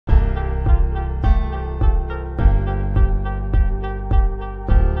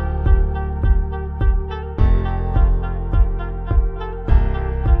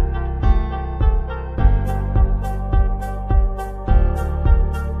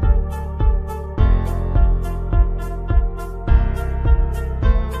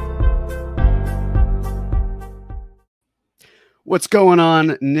What's going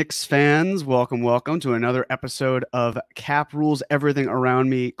on, Knicks fans? Welcome to another episode of Cap Rules Everything Around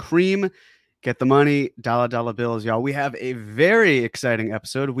Me. Cream, get the money, dollar bills, y'all. We have a very exciting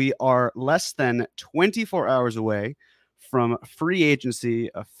episode. We are less than 24 hours away from free agency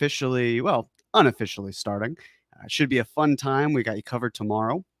unofficially starting. Should be a fun time. We got you covered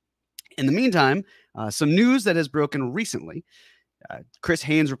tomorrow. In the meantime, some news that has broken recently. Chris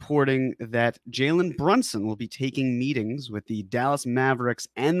Haynes reporting that Jalen Brunson will be taking meetings with the Dallas Mavericks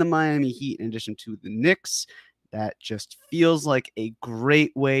and the Miami Heat in addition to the Knicks. That just feels like a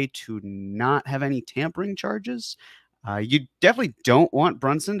great way to not have any tampering charges. You definitely don't want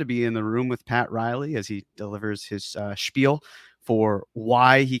Brunson to be in the room with Pat Riley as he delivers his spiel for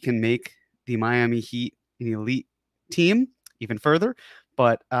why he can make the Miami Heat an elite team even further.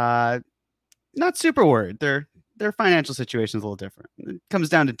 But not super worried. Their financial situation is a little different. It comes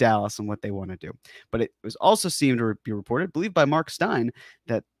down to Dallas and what they want to do. But it was also seemed to be reported, believed by Mark Stein,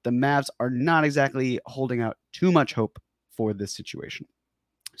 that the Mavs are not exactly holding out too much hope for this situation.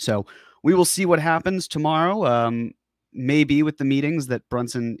 So we will see what happens tomorrow. Maybe with the meetings that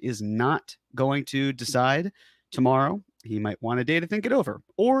Brunson is not going to decide tomorrow. He might want a day to think it over.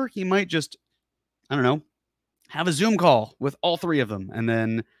 Or he might just, have a Zoom call with all three of them and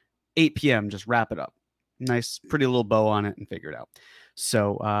then 8 p.m. just wrap it up. Nice, pretty little bow on it and figure it out.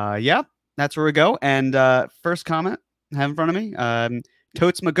 So, yeah, that's where we go. And first comment I have in front of me,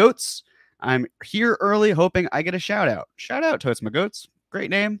 Totes My Goats. I'm here early hoping I get a shout out. Shout out, Totes My Goats.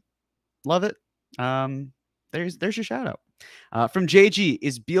 Great name. Love it. There's your shout out. From JG,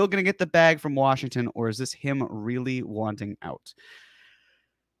 is Beal going to get the bag from Washington, or is this him really wanting out?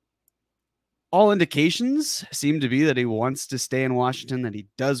 All indications seem to be that he wants to stay in Washington, that he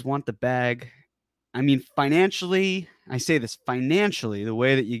does want the bag. I mean, financially, the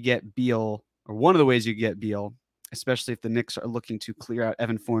way that you get Beal, or one of the ways you get Beal, especially if the Knicks are looking to clear out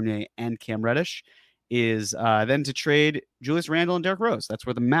Evan Fournier and Cam Reddish, is then to trade Julius Randle and Derrick Rose. That's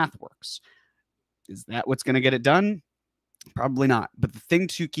where the math works. Is that what's going to get it done? Probably not. But the thing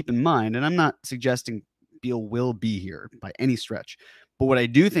to keep in mind, and I'm not suggesting Beal will be here by any stretch, but what I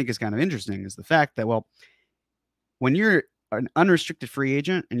do think is kind of interesting is the fact that, well, when you're an unrestricted free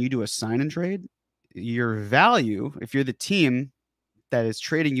agent and you do a sign and trade, your value, if you're the team that is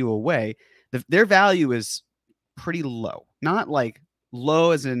trading you away, their value is pretty low. Not like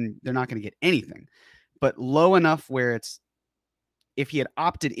low as in they're not going to get anything, but low enough where it's, if he had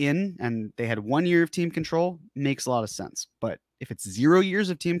opted in and they had 1 year of team control, makes a lot of sense. But if it's 0 years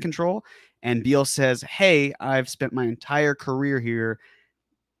of team control and Beal says, hey, I've spent my entire career here,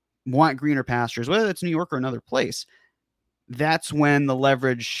 want greener pastures, whether it's New York or another place, that's when the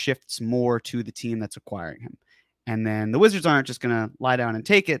leverage shifts more to the team that's acquiring him. And then the Wizards aren't just going to lie down and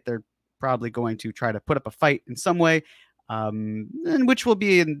take it. They're probably going to try to put up a fight in some way, and which will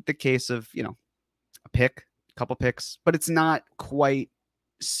be in the case of, a couple picks, but it's not quite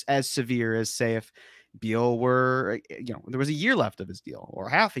as severe as, say, if Beal were, there was a year left of his deal or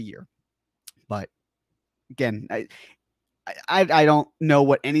half a year. But again, I don't know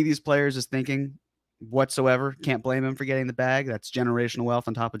what any of these players is thinking whatsoever. Can't blame him for getting the bag. That's generational wealth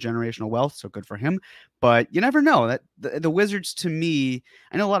on top of generational wealth, so good for him. But you never know. That the Wizards, to me,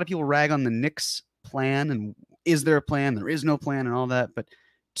 I know a lot of people rag on the Knicks plan and is there a plan? There is no plan and all that. But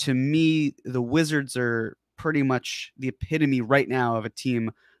to me, the Wizards are pretty much the epitome right now of a team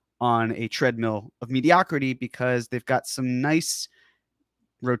on a treadmill of mediocrity because they've got some nice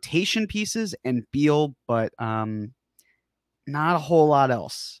rotation pieces and Beal, but not a whole lot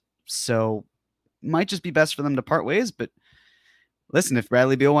else. So might just be best for them to part ways. But listen, if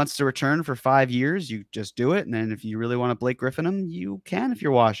Bradley Beal wants to return for 5 years, you just do it. And then if you really want to Blake Griffin him, you can if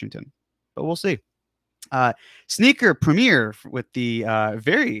you're Washington. But we'll see. Sneaker Premier with the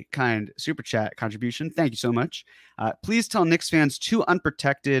very kind super chat contribution. Thank you so much. Please tell Knicks fans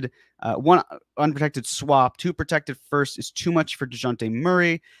one unprotected swap, 2 protected first is too much for DeJounte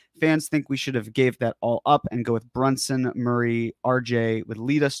Murray. Fans think we should have gave that all up and go with Brunson, Murray, RJ would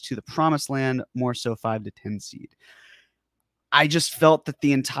lead us to the promised land, more so 5 to 10 seed. I just felt that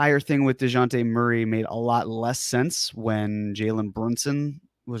the entire thing with DeJounte Murray made a lot less sense when Jalen Brunson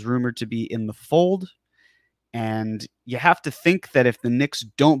was rumored to be in the fold. And you have to think that if the Knicks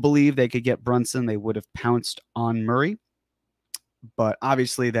don't believe they could get Brunson, they would have pounced on Murray. But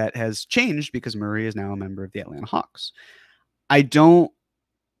obviously that has changed because Murray is now a member of the Atlanta Hawks. I don't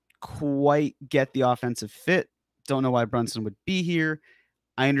quite get the offensive fit. Don't know why Brunson would be here.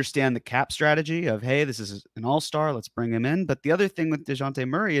 I understand the cap strategy of, hey, this is an all-star, let's bring him in. But the other thing with DeJounte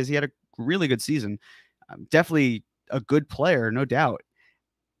Murray is he had a really good season. Definitely a good player, no doubt.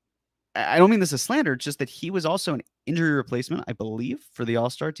 I don't mean this as slander. It's just that he was also an injury replacement, I believe, for the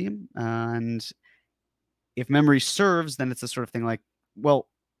All-Star team. And if memory serves, then it's the sort of thing like, well,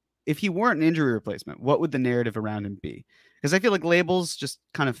 if he weren't an injury replacement, what would the narrative around him be? Because I feel like labels just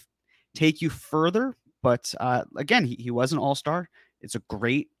kind of take you further. But again, he was an all-star. It's a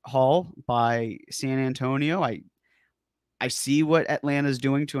great haul by San Antonio. I see what Atlanta's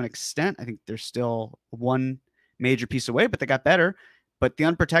doing to an extent. I think they're still one major piece away, but they got better. But the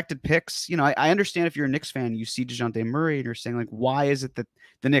unprotected picks, I understand if you're a Knicks fan, you see DeJounte Murray and you're saying, like, why is it that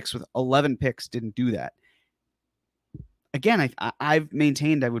the Knicks with 11 picks didn't do that? Again, I've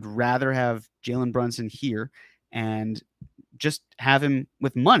maintained I would rather have Jalen Brunson here and just have him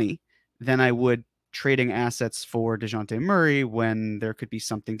with money than I would trading assets for DeJounte Murray when there could be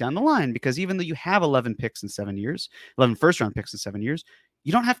something down the line. Because even though you have 11 picks in 7 years, 11 first-round picks in 7 years,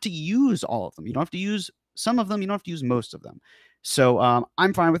 you don't have to use all of them. You don't have to use some of them. You don't have to use most of them. So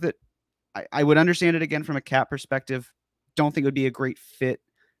I'm fine with it. I would understand it again from a cap perspective. Don't think it would be a great fit.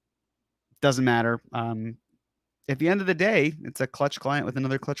 Doesn't matter. At the end of the day, it's a clutch client with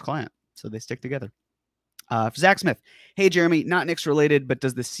another clutch client. So they stick together. Zach Smith. Hey, Jeremy, not Knicks related, but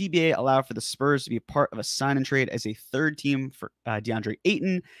does the CBA allow for the Spurs to be a part of a sign and trade as a third team for DeAndre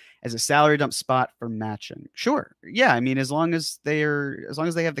Ayton as a salary dump spot for matching? Sure. Yeah. I mean, as long as they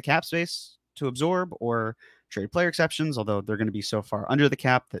have the cap space to absorb or trade player exceptions, although they're going to be so far under the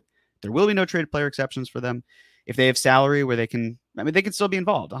cap that there will be no trade player exceptions for them. If they have salary where they can still be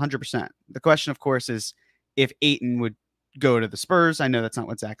involved 100%. The question, of course, is if Ayton would go to the Spurs. I know that's not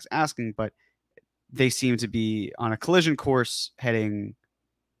what Zach's asking, but they seem to be on a collision course heading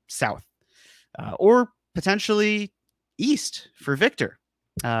south or potentially east for Victor.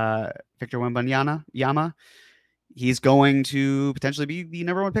 Victor Wembanyama. He's going to potentially be the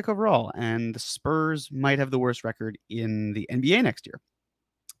number 1 pick overall, and the Spurs might have the worst record in the NBA next year.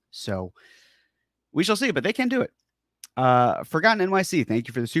 So we shall see, but they can do it. Forgotten NYC, thank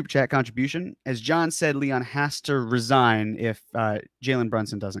you for the super chat contribution. As John said, Leon has to resign if Jalen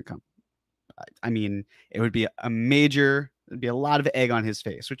Brunson doesn't come. I mean, it would be it'd be a lot of egg on his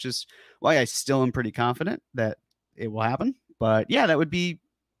face, which is why I still am pretty confident that it will happen. But yeah, that would be,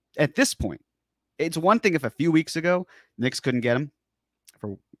 at this point, it's one thing if a few weeks ago Knicks couldn't get him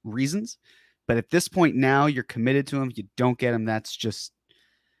for reasons, but at this point now you're committed to him. If you don't get him, that's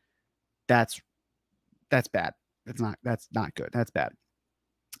bad. That's not good. That's bad.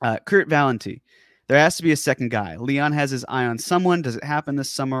 Kurt Valenti. There has to be a second guy. Leon has his eye on someone. Does it happen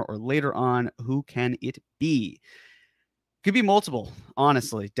this summer or later on? Who can it be? Could be multiple,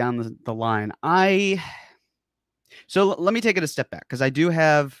 honestly, down the line. So let me take it a step back because I do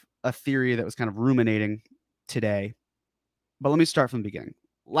have a theory that was kind of ruminating today. But let me start from the beginning.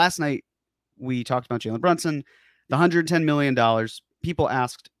 Last night, we talked about Jalen Brunson, the $110 million. People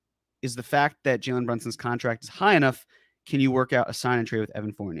asked, is the fact that Jalen Brunson's contract is high enough, can you work out a sign and trade with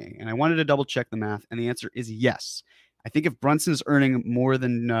Evan Fournier? And I wanted to double check the math, and the answer is yes. I think if Brunson is earning more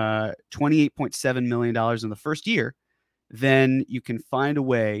than $28.7 million in the first year, then you can find a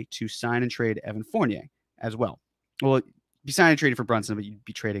way to sign and trade Evan Fournier as well. Well, you'd be signing and trading for Brunson, but you'd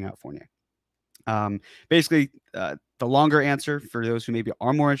be trading out Fournier. Basically, the longer answer for those who maybe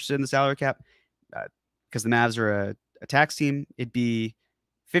are more interested in the salary cap, because the Mavs are a tax team, it'd be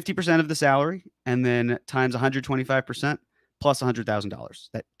 50% of the salary and then times 125% plus $100,000.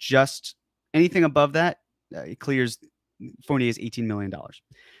 That just anything above that, it clears Fournier's $18 million.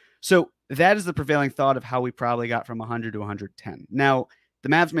 So that is the prevailing thought of how we probably got from 100 to 110. Now, the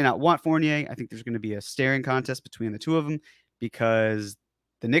Mavs may not want Fournier. I think there's going to be a staring contest between the two of them because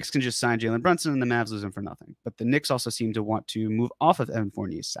the Knicks can just sign Jalen Brunson and the Mavs lose him for nothing. But the Knicks also seem to want to move off of Evan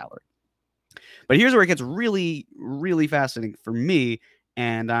Fournier's salary. But here's where it gets really, really fascinating for me,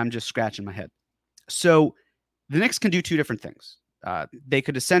 and I'm just scratching my head. So the Knicks can do two different things. They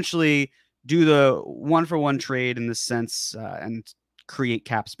could essentially do the one-for-one trade in this sense and create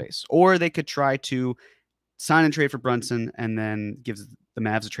cap space. Or they could try to sign and trade for Brunson and then give the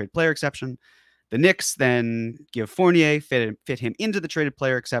Mavs a trade player exception. The Knicks then give Fournier, fit him into the traded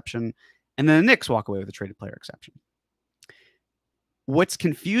player exception, and then the Knicks walk away with a traded player exception. What's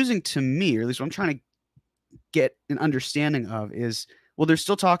confusing to me, or at least what I'm trying to get an understanding of, is, well, there's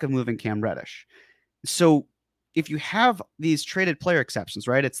still talk of moving Cam Reddish. So if you have these traded player exceptions,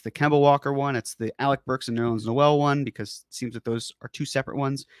 right? It's the Kemba Walker one, it's the Alec Burks and Nerlens Noel one, because it seems that those are two separate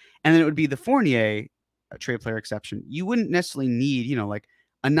ones. And then it would be the Fournier trade player exception. You wouldn't necessarily need, like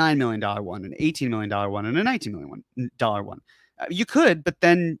a $9 million one, an $18 million one, and a $19 million one. You could, but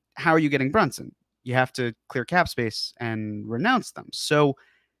then how are you getting Brunson? You have to clear cap space and renounce them. So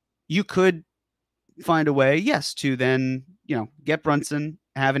you could find a way, yes, to then, get Brunson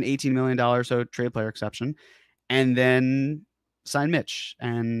have an $18 million or so trade player exception, and then sign Mitch.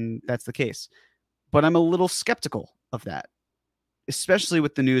 And that's the case. But I'm a little skeptical of that, especially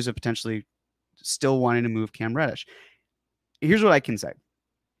with the news of potentially still wanting to move Cam Reddish. Here's what I can say.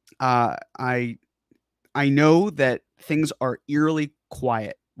 I know that things are eerily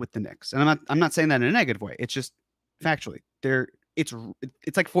quiet with the Knicks, and I'm not saying that in a negative way. It's just factually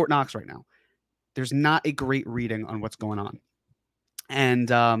it's like Fort Knox right now. There's not a great reading on what's going on. And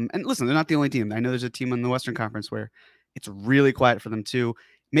listen, they're not the only team. I know there's a team in the Western Conference where it's really quiet for them too.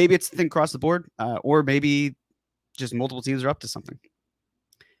 Maybe it's the thing across the board, or maybe just multiple teams are up to something.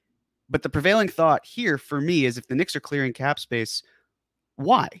 But the prevailing thought here for me is if the Knicks are clearing cap space,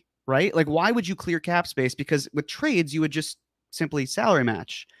 why? Right? Like, why would you clear cap space? Because with trades, you would just simply salary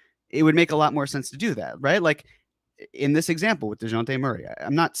match. It would make a lot more sense to do that, right? Like in this example with DeJounte Murray,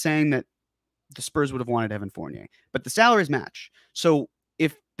 I'm not saying that the Spurs would have wanted Evan Fournier, but the salaries match. So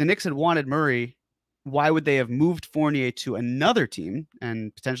if the Knicks had wanted Murray, why would they have moved Fournier to another team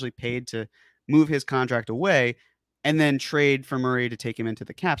and potentially paid to move his contract away and then trade for Murray to take him into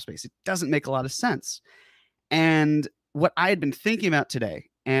the cap space? It doesn't make a lot of sense. And what I had been thinking about today,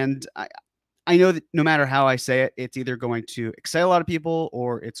 and I know that no matter how I say it, it's either going to excite a lot of people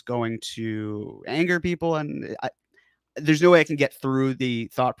or it's going to anger people. And there's no way I can get through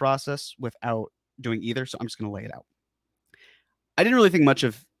the thought process without doing either. So I'm just going to lay it out. I didn't really think much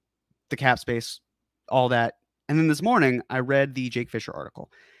of the cap space, all that. And then this morning, I read the Jake Fisher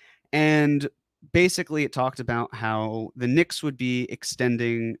article. And basically, it talked about how the Knicks would be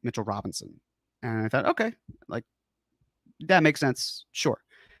extending Mitchell Robinson. And I thought, okay, like that makes sense. Sure.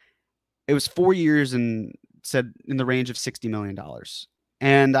 It was 4 years and said in the range of $60 million.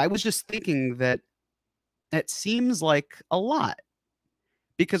 And I was just thinking that seems like a lot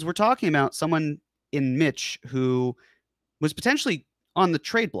because we're talking about someone in Mitch who was potentially on the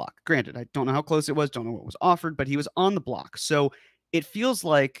trade block. Granted, I don't know how close it was, don't know what was offered, but he was on the block. So it feels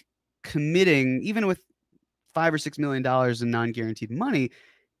like committing, even with $5 or $6 million in non-guaranteed money,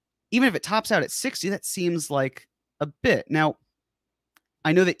 even if it tops out at 60, that seems like a bit. Now,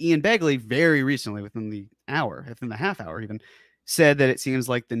 I know that Ian Begley very recently, within the half hour even, said that it seems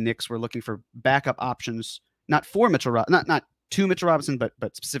like the Knicks were looking for backup options, not for Mitchell, not to Mitchell Robinson, but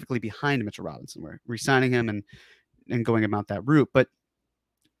specifically behind Mitchell Robinson. We're re-signing him and going about that route. But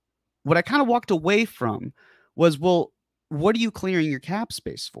what I kind of walked away from was, well, what are you clearing your cap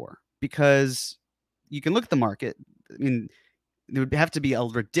space for? Because you can look at the market. I mean, there would have to be a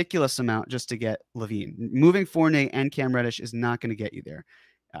ridiculous amount just to get LaVine. Moving Fournier and Cam Reddish is not going to get you there.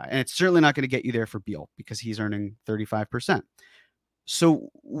 And it's certainly not going to get you there for Beal because he's earning 35%. So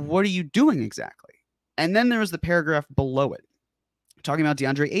what are you doing exactly? And then there was the paragraph below it talking about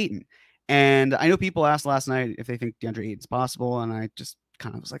DeAndre Ayton. And I know people asked last night if they think DeAndre Ayton's possible. And I just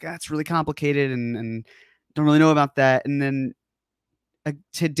kind of was like, that's really complicated and don't really know about that. And then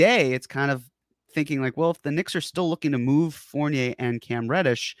today it's kind of thinking like, well, if the Knicks are still looking to move Fournier and Cam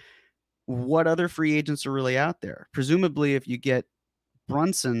Reddish, what other free agents are really out there? Presumably, if you get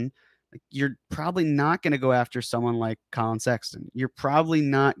Brunson, like, you're probably not going to go after someone like Colin Sexton. You're probably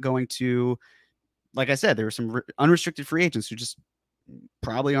not going to, like I said, there were some unrestricted free agents who just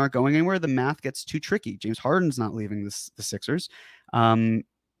probably aren't going anywhere. The math gets too tricky. James Harden's not leaving the Sixers. And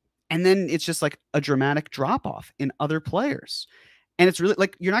then it's just like a dramatic drop off in other players. And it's really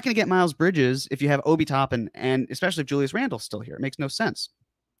like you're not going to get Miles Bridges if you have Obi Toppin, and especially if Julius Randle's still here. It makes no sense.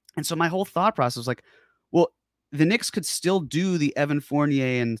 And so my whole thought process was like, well, the Knicks could still do the Evan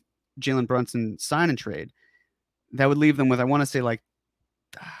Fournier and Jalen Brunson sign and trade. That would leave them with, I want to say, like,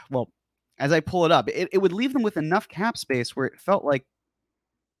 well, as I pull it up, it would leave them with enough cap space where it felt like,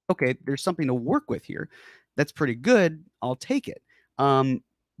 okay, there's something to work with here. That's pretty good. I'll take it.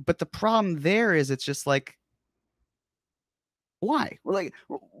 But the problem there is it's just like, why? Well, like,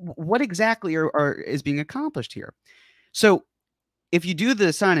 what exactly is being accomplished here? So if you do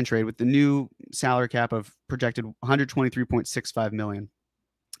the sign and trade with the new salary cap of projected $123.65 million,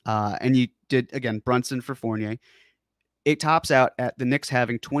 and you did, again, Brunson for Fournier, it tops out at the Knicks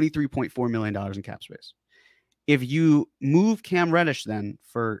having $23.4 million in cap space. If you move Cam Reddish then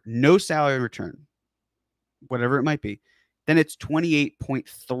for no salary in return, whatever it might be, then it's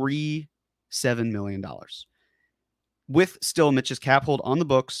 $28.37 million. With still Mitch's cap hold on the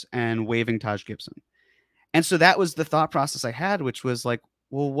books and waiving Taj Gibson. And so that was the thought process I had, which was like,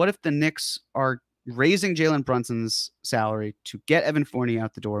 well, what if the Knicks are raising Jalen Brunson's salary to get Evan Fournier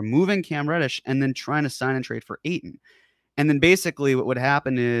out the door, moving Cam Reddish, and then trying to sign and trade for Ayton? And then basically what would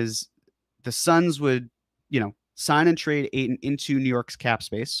happen is the Suns would, sign and trade Ayton into New York's cap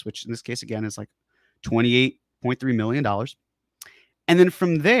space, which in this case, again, is like $28.3 million. And then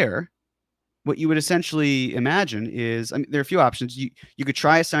from there, what you would essentially imagine is, I mean, there are a few options. You could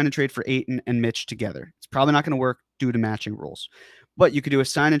try a sign and trade for Ayton and Mitch together. It's probably not going to work due to matching rules, but you could do a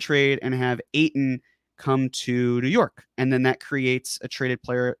sign and trade and have Ayton come to New York, and then that creates a traded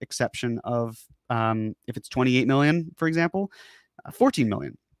player exception of if it's 28 million, for example, 14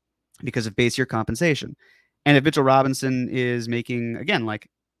 million because of base year compensation. And if Mitchell Robinson is making again like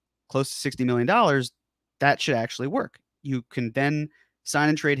close to $60 million, that should actually work. You can then sign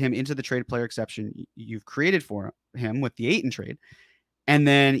and trade him into the trade player exception you've created for him with the Ayton trade. And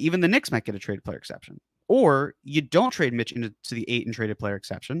then even the Knicks might get a trade player exception. Or you don't trade Mitch into the Ayton traded player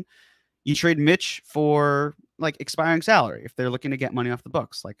exception. You trade Mitch for like expiring salary if they're looking to get money off the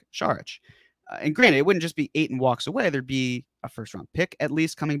books, like C.R.E.A.M. And granted, it wouldn't just be Ayton walks away. There'd be a first round pick at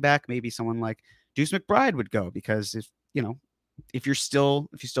least coming back. Maybe someone like Deuce McBride would go because if you still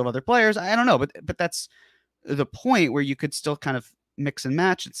have other players, I don't know, but that's the point where you could still kind of mix and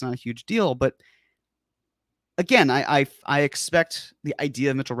match. It's not a huge deal, but again, I expect the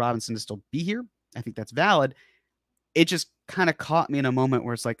idea of Mitchell Robinson to still be here. I think that's valid. It just kind of caught me in a moment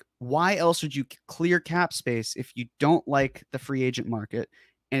where it's like, why else would you clear cap space if you don't like the free agent market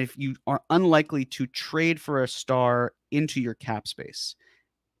and if you are unlikely to trade for a star into your cap space,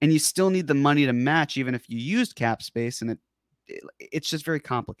 and you still need the money to match even if you used cap space, and it's just very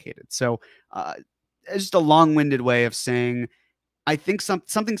complicated. So it's just a long-winded way of saying I think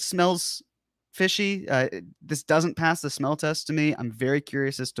something smells fishy. This doesn't pass the smell test to me. I'm very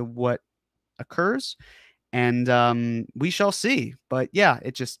curious as to what occurs, and we shall see. But yeah,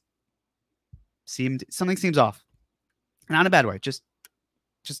 it just something seems off, not in a bad way. Just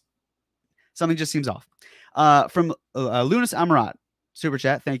something just seems off. From Lunas Amarat, super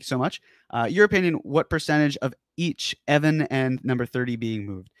chat. Thank you so much. Your opinion: what percentage of each Evan and number 30 being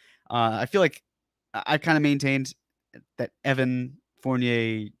moved? I feel like I kind of maintained that Evan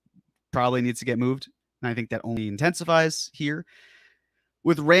Fournier probably needs to get moved, and I think that only intensifies here.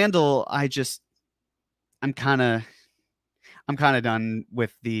 With Randall, I'm kind of done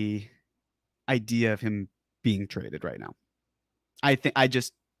with the idea of him being traded right now. I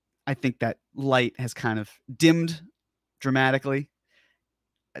think that light has kind of dimmed dramatically.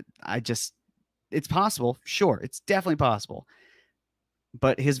 It's possible, sure, it's definitely possible,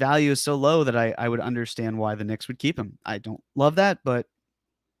 but his value is so low that I would understand why the Knicks would keep him. I don't love that, but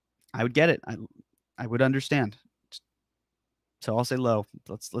I would get it. I would understand. So I'll say low.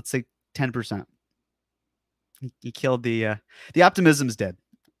 Let's say 10%. He killed the optimism's dead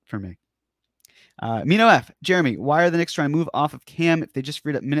for me. Mino F. Jeremy, why are the Knicks trying to move off of Cam if they just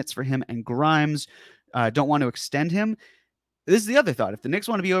freed up minutes for him and Grimes? Don't want to extend him. This is the other thought. If the Knicks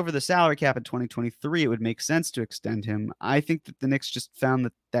want to be over the salary cap in 2023, it would make sense to extend him. I think that the Knicks just found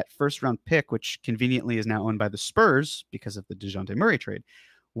that first round pick, which conveniently is now owned by the Spurs because of the DeJounte Murray trade,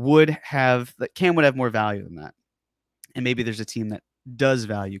 Cam would have more value than that. And maybe there's a team that does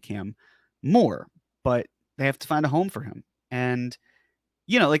value Cam more, but they have to find a home for him. And,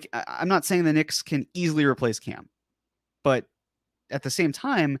 like I'm not saying the Knicks can easily replace Cam, but at the same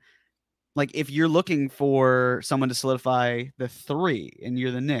time, like if you're looking for someone to solidify the 3 and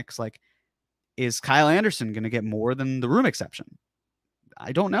you're the Knicks, like is Kyle Anderson going to get more than the room exception?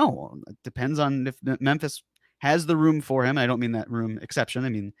 I don't know. It depends on if Memphis has the room for him. I don't mean that room exception. I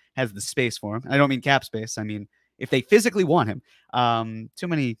mean, has the space for him. I don't mean cap space. I mean, if they physically want him. Too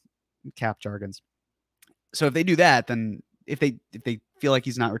many cap jargons. So if they do that, then if they feel like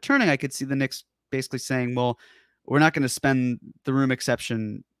he's not returning, I could see the Knicks basically saying, well, we're not going to spend the room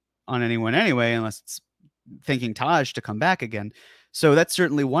exception on anyone anyway, unless it's thinking Taj to come back again. So that's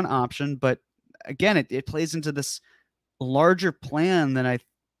certainly one option. But again, it plays into this larger plan that I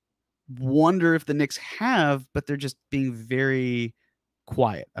wonder if the Knicks have, but they're just being very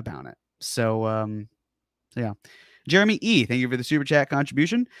quiet about it. So yeah. Jeremy E., thank you for the super chat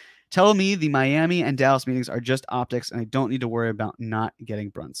contribution. Tell me the Miami and Dallas meetings are just optics and I don't need to worry about not getting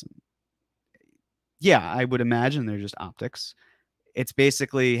Brunson. Yeah, I would imagine they're just optics. It's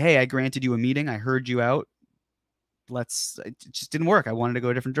basically, hey, I granted you a meeting. I heard you out. It just didn't work. I wanted to go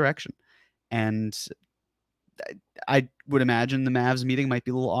a different direction. And I would imagine the Mavs meeting might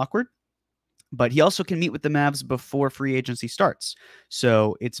be a little awkward, but he also can meet with the Mavs before free agency starts.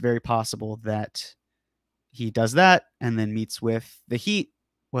 So it's very possible that he does that and then meets with the Heat,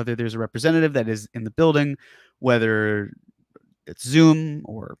 whether there's a representative that is in the building, whether it's Zoom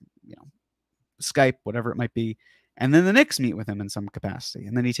or Skype, whatever it might be. And then the Knicks meet with him in some capacity.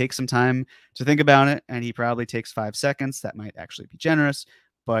 And then he takes some time to think about it. And he probably takes 5 seconds. That might actually be generous.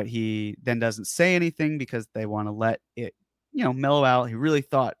 But he then doesn't say anything because they want to let it, mellow out. He really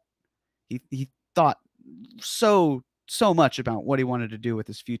thought, he thought so so much about what he wanted to do with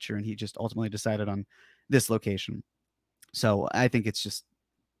his future, and he just ultimately decided on this location. So I think it's just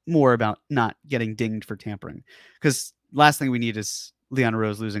more about not getting dinged for tampering, because last thing we need is Leon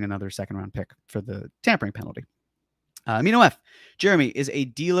Rose losing another second-round pick for the tampering penalty. Amino F. Jeremy, is a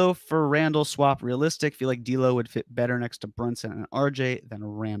D'Lo for Randall swap realistic? Feel like D'Lo would fit better next to Brunson and RJ than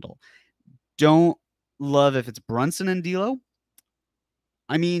Randall. Don't love if it's Brunson and D'Lo.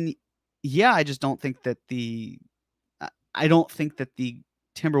 I mean, yeah, I just don't think that the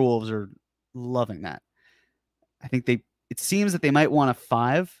Timberwolves are loving that. I think it seems that they might want a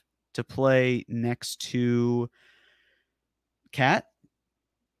 5 to play next to Cat,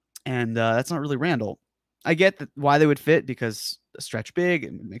 and that's not really Randall. I get that why they would fit, because a stretch big,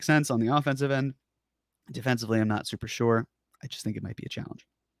 it makes sense on the offensive end. Defensively, I'm not super sure. I just think it might be a challenge.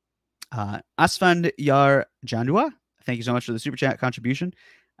 Asfand Yar Jandua, thank you so much for the super chat contribution.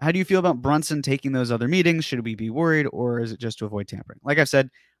 How do you feel about Brunson taking those other meetings? Should we be worried, or is it just to avoid tampering? Like I've said,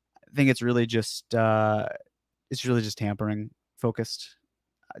 I think it's really just tampering focused.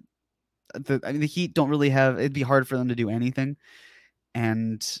 The Heat don't really have. It'd be hard for them to do anything,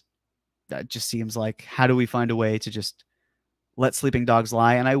 and that just seems like, how do we find a way to just let sleeping dogs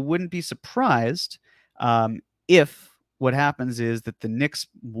lie? And I wouldn't be surprised if what happens is that the Knicks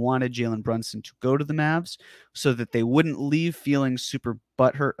wanted Jalen Brunson to go to the Mavs so that they wouldn't leave feeling super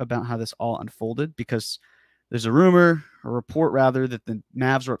butthurt about how this all unfolded, because there's a report rather, that the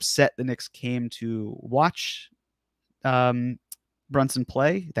Mavs were upset the Knicks came to watch Brunson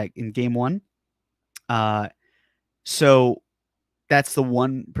play that in game 1. So that's the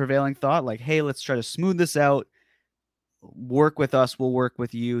one prevailing thought, like, hey, let's try to smooth this out. Work with us, we'll work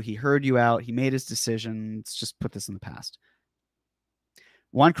with you. He heard you out. He made his decision. Let's just put this in the past.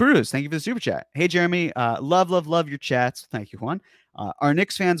 Juan Cruz, thank you for the super chat. Hey, Jeremy, love your chats. Thank you, Juan. Are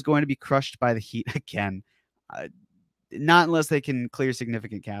Knicks fans going to be crushed by the Heat again? Not unless they can clear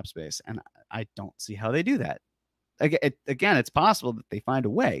significant cap space, and I don't see how they do that. Again, it's possible that they find a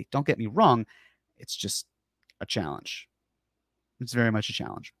way. Don't get me wrong. It's just a challenge. It's very much a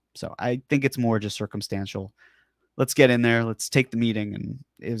challenge. So I think it's more just circumstantial. Let's get in there. Let's take the meeting. And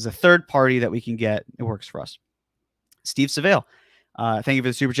it was a third party that we can get. It works for us. Steve Savale, thank you for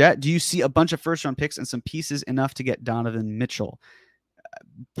the super chat. Do you see a bunch of first-round picks and some pieces enough to get Donovan Mitchell?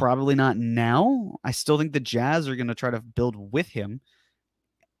 Probably not now. I still think the Jazz are going to try to build with him.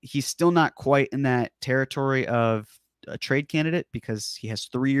 He's still not quite in that territory of a trade candidate, because he has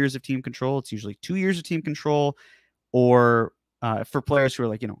 3 years of team control. It's usually 2 years of team control, or for players who are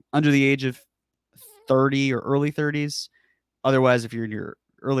like, under the age of 30 or early 30s. Otherwise, if you're in your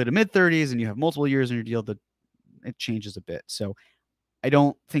early to mid 30s and you have multiple years in your deal, it changes a bit. So I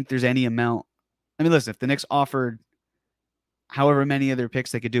don't think there's any amount. I mean, listen, if the Knicks offered however many other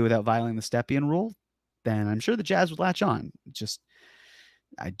picks they could do without violating the Stepien rule, then I'm sure the Jazz would latch on. Just,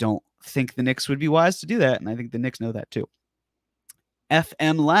 I don't think the Knicks would be wise to do that, and I think the Knicks know that too.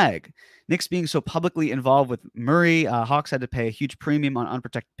 FM Lag. Knicks being so publicly involved with Murray, Hawks had to pay a huge premium on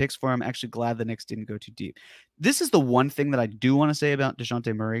unprotected picks for him. Actually glad the Knicks didn't go too deep. This is the one thing that I do want to say about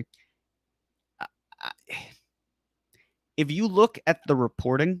DeJounte Murray. If you look at the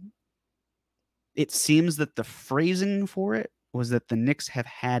reporting, it seems that the phrasing for it was that the Knicks have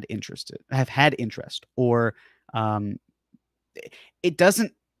had interest, or it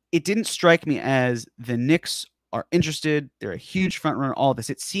didn't strike me as the Knicks are interested. They're a huge front runner, all this.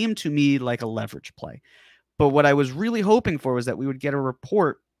 It seemed to me like a leverage play. But what I was really hoping for was that we would get a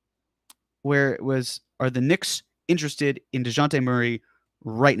report where it was, are the Knicks interested in DeJounte Murray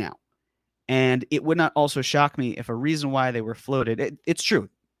right now? And it would not also shock me if a reason why they were floated, it's true.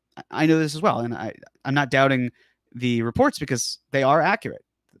 I know this as well. And I'm not doubting the reports, because they are accurate.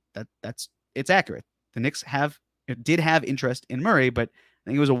 It's accurate. The Knicks did have interest in Murray, but I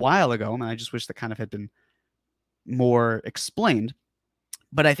think it was a while ago. And I just wish that kind of had been more explained.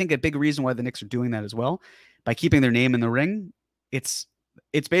 But I think a big reason why the Knicks are doing that as well, by keeping their name in the ring, it's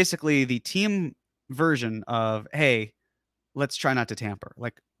basically the team version of, hey, let's try not to tamper.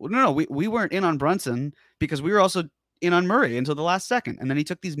 Like, no, we weren't in on Brunson because we were also in on Murray until the last second. And then he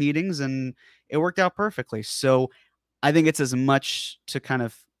took these meetings and it worked out perfectly. So I think it's as much to kind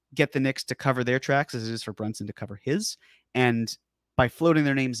of get the Knicks to cover their tracks as it is for Brunson to cover his. And by floating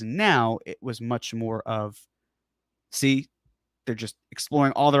their names now, it was much more of, see, they're just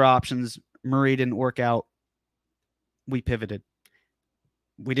exploring all their options. Murray didn't work out. We pivoted.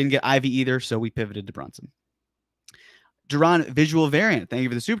 We didn't get Ivy either, so we pivoted to Brunson. Duran Visual Variant, thank you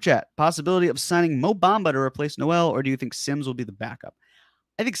for the super chat. Possibility of signing Mo Bamba to replace Noel, or do you think Sims will be the backup?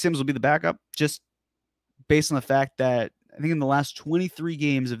 I think Sims will be the backup, just based on the fact that I think in the last 23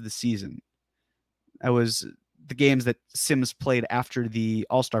 games of the season, the games that Sims played after the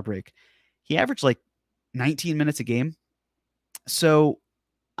All-Star break, he averaged like 19 minutes a game. So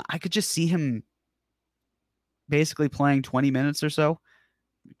I could just see him basically playing 20 minutes or so,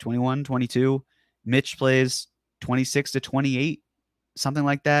 21, 22. Mitch plays 26 to 28, something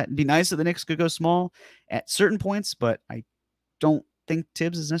like that. It'd be nice if the Knicks could go small at certain points, but I don't think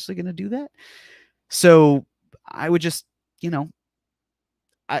Tibbs is necessarily going to do that. So I would just,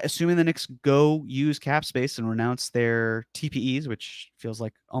 assuming the Knicks go use cap space and renounce their TPEs, which feels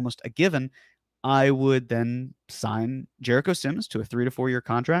like almost a given, I would then sign Jericho Sims to a 3 to 4 year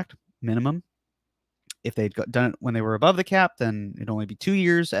contract minimum. If they'd done it when they were above the cap, then it'd only be 2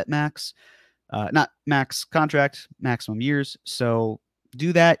 years at max. Not max contract, maximum years. So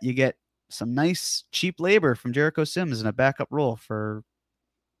do that. You get some nice cheap labor from Jericho Sims in a backup role for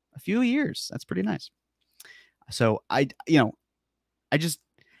a few years. That's pretty nice. So I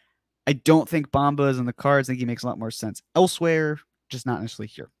don't think Bamba is in the cards. I think he makes a lot more sense elsewhere, just not necessarily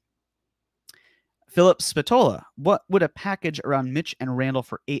here. Philip Spatola, what would a package around Mitch and Randall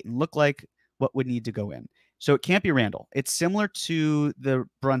for Ayton look like? What would need to go in? So it can't be Randall. It's similar to the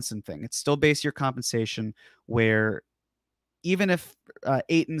Brunson thing. It's still base year compensation, where even if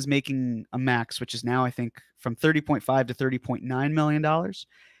Ayton's making a max, which is now I think from $30.5 to $30.9 million,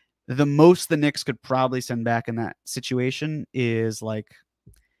 the most the Knicks could probably send back in that situation is like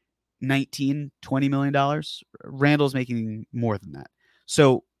 $19-20 million. Randall's making more than that.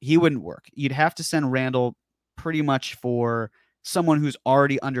 So he wouldn't work. You'd have to send Randall pretty much for someone who's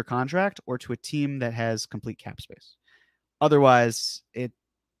already under contract or to a team that has complete cap space. Otherwise, it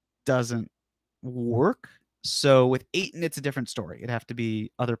doesn't work. So with Ayton, it's a different story. It'd have to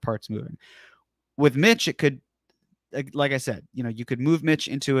be other parts moving. With Mitch, it could, like I said, you could move Mitch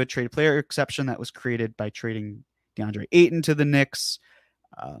into a trade player exception that was created by trading DeAndre Ayton to the Knicks.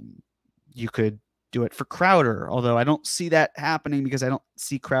 You could do it for Crowder, although I don't see that happening because I don't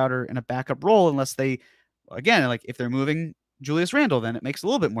see Crowder in a backup role unless they, again, like if they're moving Julius Randle, then it makes a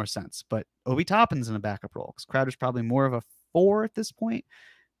little bit more sense. But Obi Toppin's in a backup role because Crowder's probably more of a 4 at this point.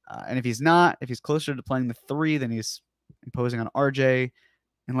 And if he's not, if he's closer to playing the 3, then he's imposing on RJ,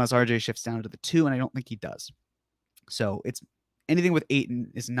 unless RJ shifts down to the 2, and I don't think he does. So it's anything with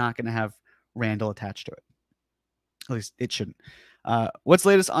Ayton is not going to have Randle attached to it. At least it shouldn't. What's the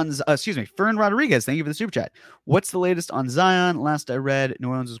latest on, Fern Rodriguez, thank you for the super chat. What's the latest on Zion? Last I read, New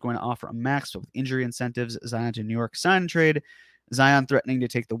Orleans was going to offer a max, but with injury incentives, Zion to New York sign and trade. Zion threatening to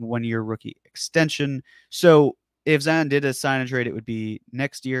take the 1-year rookie extension. So if Zion did a sign and trade, it would be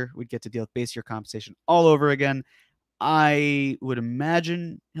next year. We'd get to deal with base year compensation all over again. I would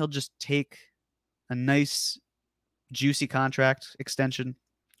imagine he'll just take a nice, juicy contract extension.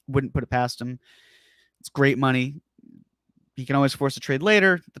 Wouldn't put it past him. It's great money. He can always force a trade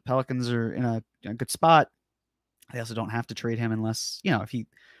later. The Pelicans are in a good spot. They also don't have to trade him unless, if he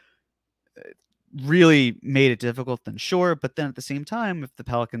really made it difficult, then sure. But then at the same time, if the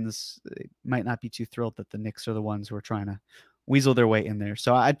Pelicans might not be too thrilled that the Knicks are the ones who are trying to weasel their way in there.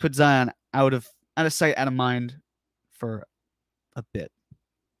 So I'd put Zion out of sight, out of mind for a bit.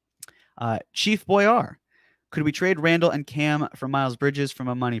 Chief Boyar, could we trade Randall and Cam for Miles Bridges from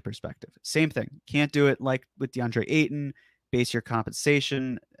a money perspective? Same thing. Can't do it like with DeAndre Ayton. Base year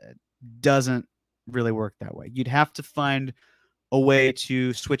compensation doesn't really work that way. You'd have to find a way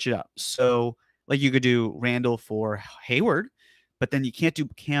to switch it up. So like you could do Randall for Hayward, but then you can't do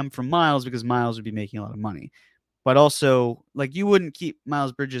Cam for Miles because Miles would be making a lot of money. But also, like, you wouldn't keep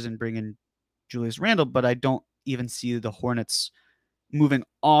Miles Bridges and bring in Julius Randle, but I don't even see the Hornets moving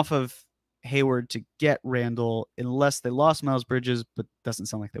off of Hayward to get Randall unless they lost Miles Bridges, but doesn't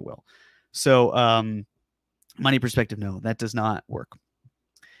sound like they will. So money perspective, no, that does not work.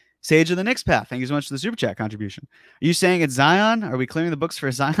 Sage of the Knicks path, thank you so much for the super chat contribution. Are you saying it's Zion? Are we clearing the books for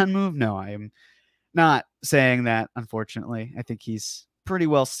a Zion move? No, I am not saying that, unfortunately. I think he's pretty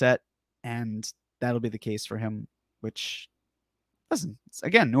well set, and that'll be the case for him, which, listen,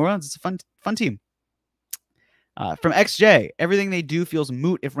 again, New Orleans is a fun team. From XJ, everything they do feels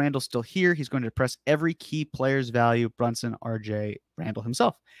moot if Randall's still here. He's going to depress every key player's value, Brunson, RJ, Randall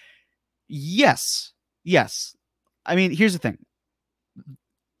himself. Yes. I mean, here's the thing.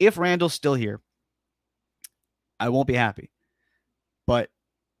 If Randall's still here, I won't be happy. But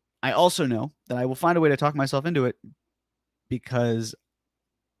I also know that I will find a way to talk myself into it, because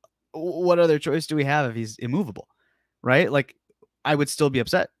what other choice do we have if he's immovable, right? Like, I would still be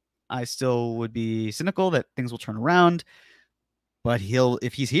upset. I still would be cynical that things will turn around, but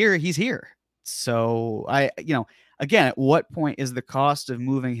if he's here, he's here. So again, at what point is the cost of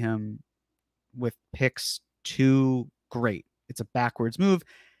moving him with picks too great? It's a backwards move.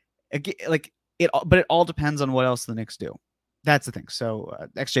 Again, like, But it all depends on what else the Knicks do. That's the thing. So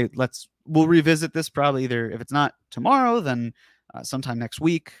XJ, we'll revisit this probably either, if it's not tomorrow, then sometime next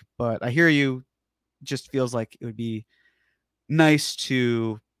week. But I hear you. Just feels like it would be nice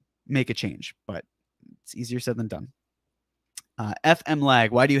to make a change, but it's easier said than done. FM Lag,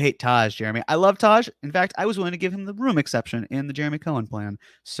 why do you hate Taj, Jeremy? I love Taj. In fact, I was willing to give him the room exception in the Jeremy Cohen plan.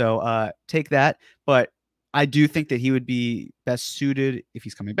 So take that. But I do think that he would be best suited, if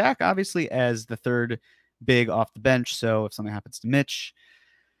he's coming back, obviously, as the third big off the bench. So if something happens to Mitch,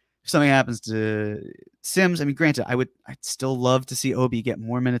 if something happens to Sims, I mean, granted, I'd still love to see Obi get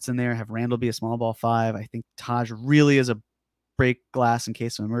more minutes in there, have Randall be a small ball 5. I think Taj really is a break glass in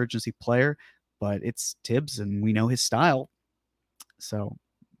case of emergency player, but it's Tibbs and we know his style. So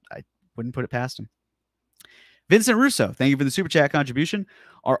I wouldn't put it past him. Vincent Russo, thank you for the super chat contribution.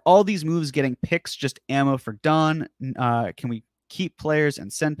 Are all these moves getting picks just ammo for Don? Can we keep players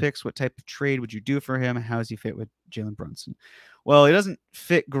and send picks? What type of trade would you do for him? How does he fit with Jalen Brunson? Well, he doesn't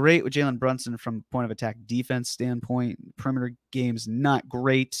fit great with Jalen Brunson from point of attack defense standpoint. Perimeter game's not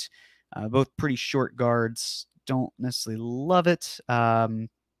great. Both pretty short guards. Don't necessarily love it.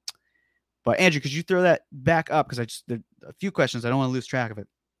 But Andrew, could you throw that back up? Because there are a few questions. I don't want to lose track of it.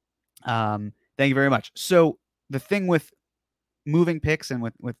 Thank you very much. So the thing with moving picks and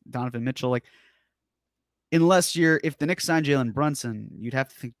with Donovan Mitchell, like, if the Knicks sign Jalen Brunson, you'd have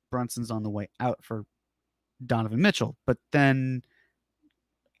to think Brunson's on the way out for Donovan Mitchell. But then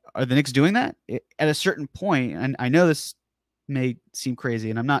are the Knicks doing that? At a certain point, and I know this may seem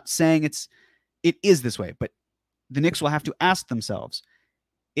crazy, and I'm not saying it is this way, but the Knicks will have to ask themselves,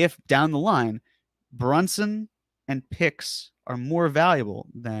 if down the line Brunson and picks are more valuable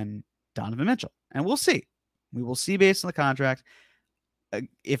than Donovan Mitchell. And we'll see. We will see based on the contract.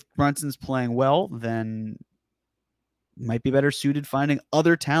 If Brunson's playing well, then might be better suited finding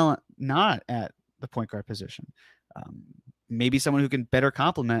other talent not at the point guard position. Maybe someone who can better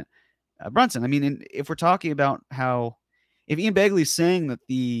complement Brunson. I mean, if we're talking about if Ian Begley's saying that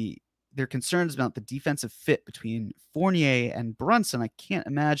their concerns about the defensive fit between Fournier and Brunson, I can't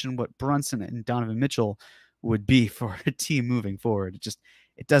imagine what Brunson and Donovan Mitchell would be for a team moving forward.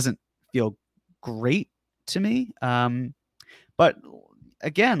 It doesn't feel great to me. But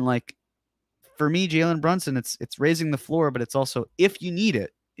again, like, for me, Jalen Brunson, it's raising the floor, but it's also, if you need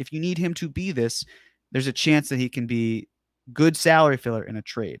him to be this, there's a chance that he can be good salary filler in a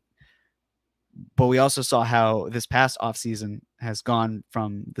trade. But we also saw how this past offseason has gone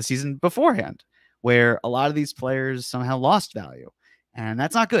from the season beforehand, where a lot of these players somehow lost value. And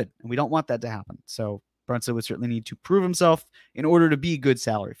that's not good. And we don't want that to happen. So Brunson would certainly need to prove himself in order to be good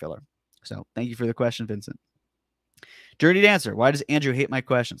salary filler. So thank you for the question, Vincent. Dirty Dancer, why does Andrew hate my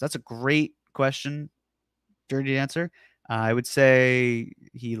questions? That's a great question, Dirty Dancer. I would say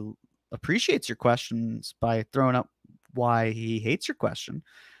he appreciates your questions by throwing up why he hates your question.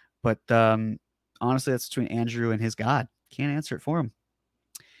 But honestly, that's between Andrew and his God. Can't answer it for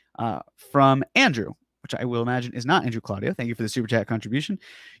him. From Andrew, which I will imagine is not Andrew Claudio. Thank you for the super chat contribution.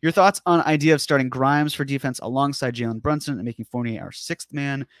 Your thoughts on idea of starting Grimes for defense alongside Jalen Brunson and making Fournier our sixth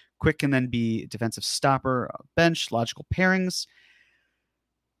man. Quick can then be defensive stopper, bench, logical pairings.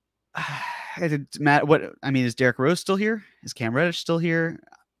 Matt, is Derrick Rose still here? Is Cam Reddish still here?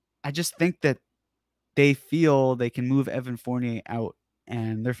 I just think that they feel they can move Evan Fournier out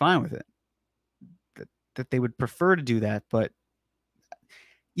and they're fine with it. That they would prefer to do that, but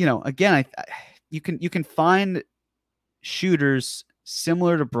again, you can find shooters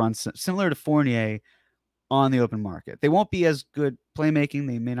similar to Brunson, similar to Fournier on the open market. They won't be as good playmaking.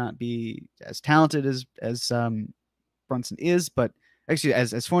 They may not be as talented as Brunson is, but actually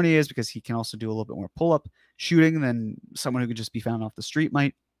as Fournier is, because he can also do a little bit more pull-up shooting than someone who could just be found off the street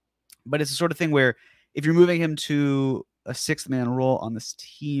might. But it's the sort of thing where if you're moving him to a sixth man role on this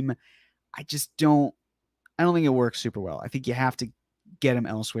team, I don't think it works super well. I think you have to get him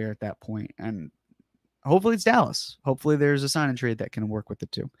elsewhere at that point. And hopefully it's Dallas. Hopefully there's a sign and trade that can work with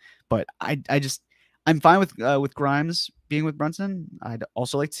it too. But I'm fine with Grimes being with Brunson. I'd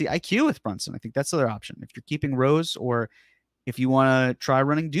also like to see IQ with Brunson. I think that's the other option. If you're keeping Rose, or if you want to try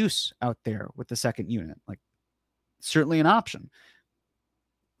running Deuce out there with the second unit, like, certainly an option.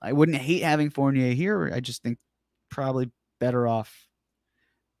 I wouldn't hate having Fournier here. I just think probably better off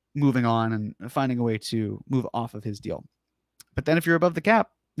moving on and finding a way to move off of his deal. But then if you're above the cap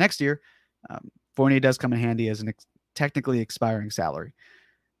next year, Fournier does come in handy as an technically expiring salary.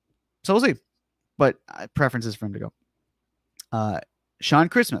 So we'll see. But preferences for him to go. Sean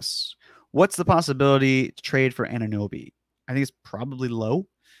Christmas, what's the possibility to trade for Anunoby? I think it's probably low.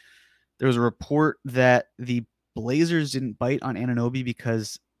 There was a report that the Blazers didn't bite on Anunoby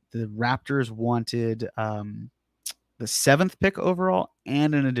because the Raptors wanted the 7th pick overall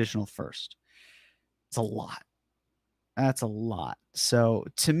and an additional first. It's a lot. That's a lot. So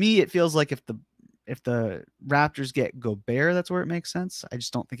to me, it feels like if the Raptors get Gobert, that's where it makes sense. I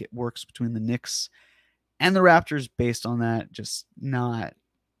just don't think it works between the Knicks and the Raptors based on that. Just not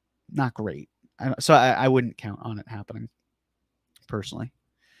great. So I wouldn't count on it happening personally.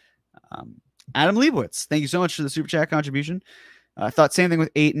 Adam Leibowitz, thank you so much for the super chat contribution. I thought same thing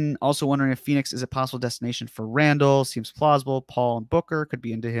with Ayton. Also wondering if Phoenix is a possible destination for Randall. Seems plausible. Paul and Booker could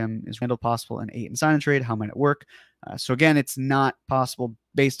be into him. Is Randall possible an Ayton sign and trade? How might it work? So again, it's not possible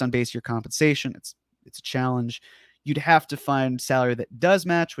based on base year compensation. It's a challenge. You'd have to find salary that does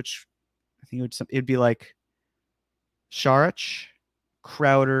match, which I think it'd be like C.R.E.A.M,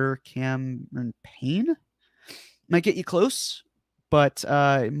 Crowder, Cameron Payne. Might get you close, but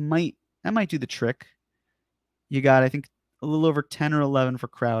that might do the trick. You got, I think, a little over 10 or 11 for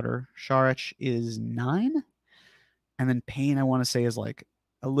Crowder. C.R.E.A.M is 9. And then Payne, I want to say, is like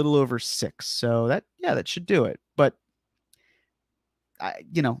a little over 6. So that should do it. But,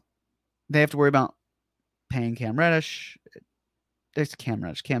 they have to worry about paying Cam Reddish. There's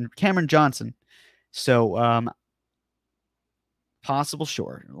Cameron Johnson. So possible,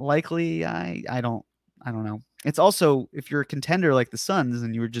 sure. Likely, I don't know. It's also, if you're a contender like the Suns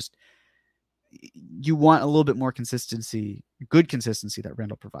and you want a little bit more consistency, good consistency that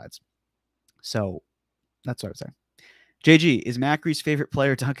Randall provides. So that's what I would say. JG, is Macri's favorite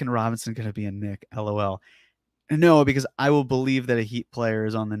player Duncan Robinson going to be a Knick? LOL. No, because I will believe that a Heat player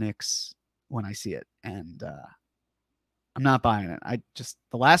is on the Knicks when I see it. And I'm not buying it.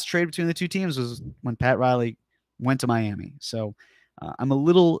 The last trade between the two teams was when Pat Riley went to Miami. So I'm a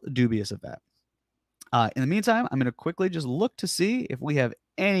little dubious of that. In the meantime, I'm going to quickly just look to see if we have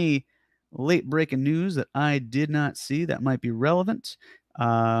any late breaking news that I did not see that might be relevant.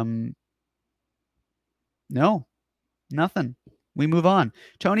 No, nothing. We move on.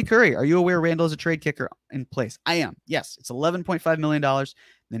 Tony Curry, are you aware Randall is a trade kicker in place? I am. Yes, it's $11.5 million.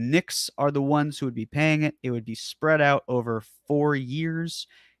 The Knicks are the ones who would be paying it. It would be spread out over 4 years.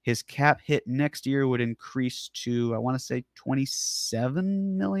 His cap hit next year would increase to, I want to say,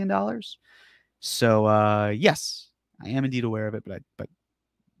 $27 million. So, yes, I am indeed aware of it, but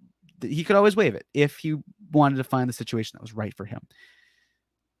he could always waive it if he wanted to find the situation that was right for him.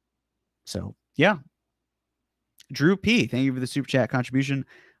 So, yeah. Drew P, thank you for the super chat contribution.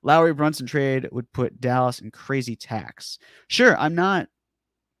 Lowry Brunson trade would put Dallas in crazy tax. Sure,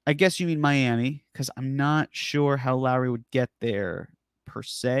 I guess you mean Miami, because I'm not sure how Lowry would get there per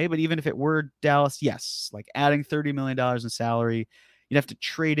se, but even if it were Dallas, yes, like adding $30 million in salary, you'd have to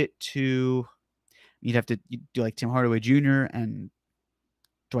trade it to, you'd do like Tim Hardaway Jr. and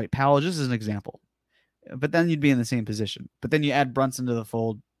Dwight Powell, just as an example. But then you'd be in the same position. But then you add Brunson to the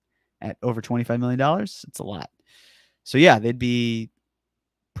fold at over $25 million. It's a lot. So, yeah, they'd be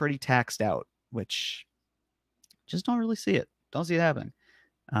pretty taxed out, which just don't really see it. Don't see it happening.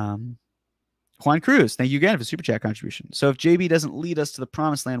 Juan Cruz, thank you again for super chat contribution. So if JB doesn't lead us to the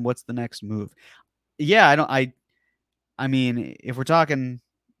promised land, what's the next move? Yeah, I mean, if we're talking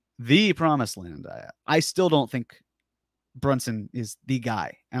the promised land, I still don't think Brunson is the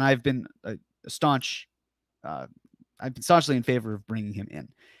guy. And I've been staunchly in favor of bringing him in.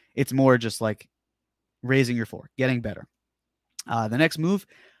 It's more just like raising your floor, getting better. The next move,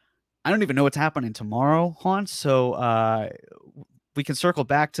 I don't even know what's happening tomorrow, Juan. So we can circle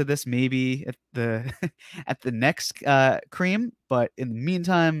back to this maybe at the at the next C.R.E.A.M. But in the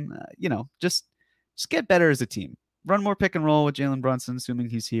meantime, just get better as a team. Run more pick and roll with Jalen Brunson, assuming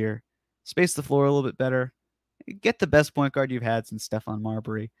he's here. Space the floor a little bit better. Get the best point guard you've had since Stephon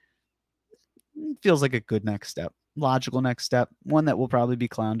Marbury. Feels like a good next step. Logical next step. One that will probably be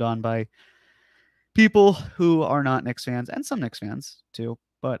clowned on by people who are not Knicks fans and some Knicks fans too.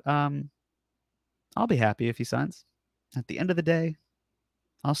 But I'll be happy if he signs. At the end of the day,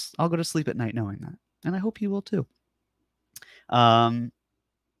 I'll go to sleep at night knowing that. And I hope you will too.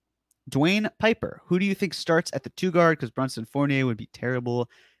 Dwayne Piper, who do you think starts at the 2 guard? Because Brunson Fournier would be terrible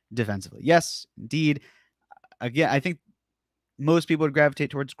defensively. Yes, indeed. Again, I think most people would gravitate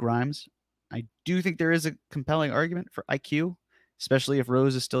towards Grimes. I do think there is a compelling argument for IQ, especially if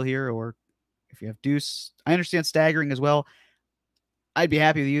Rose is still here or if you have Deuce. I understand staggering as well. I'd be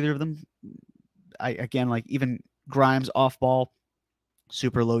happy with either of them. Like even Grimes off ball,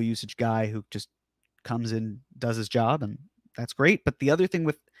 super low usage guy who just comes in, does his job, and that's great. But the other thing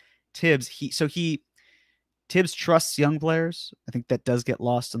with Tibbs, Tibbs trusts young players. I think that does get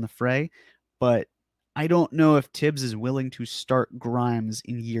lost in the fray, but I don't know if Tibbs is willing to start Grimes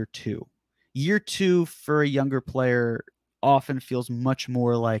in year 2. Year 2 for a younger player, often feels much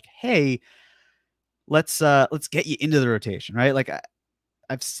more like, hey, let's get you into the rotation, right? Like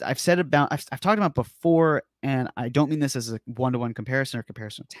I've said about I've talked about before, and I don't mean this as a one-to-one comparison or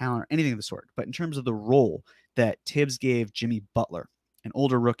comparison of talent or anything of the sort, but in terms of the role that Tibbs gave Jimmy Butler, an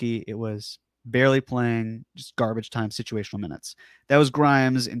older rookie, it was barely playing, just garbage time, situational minutes. That was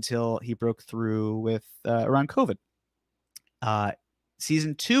Grimes until he broke through with around COVID.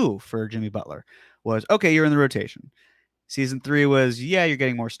 Season 2 for Jimmy Butler was, okay, you're in the rotation. Season 3 was, yeah, you're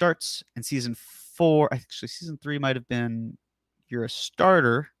getting more starts. And season 4, actually, season 3 might have been, you're a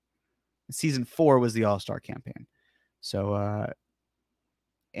starter. Season 4 was the All-Star campaign. So,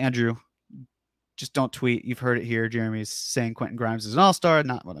 Andrew, just don't tweet. You've heard it here. Jeremy's saying Quentin Grimes is an all-star.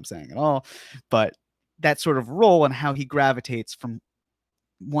 Not what I'm saying at all. But that sort of role and how he gravitates from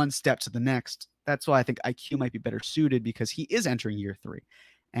one step to the next, that's why I think IQ might be better suited, because he is entering year 3.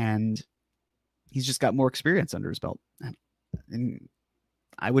 And he's just got more experience under his belt. And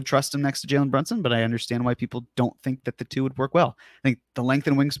I would trust him next to Jalen Brunson, but I understand why people don't think that the two would work well. I think the length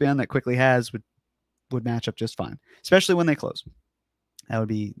and wingspan that Quickly has would match up just fine, especially when they close. That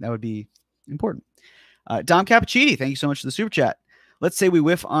would be important. Dom Cappuccini, thank you so much for the super chat. Let's say we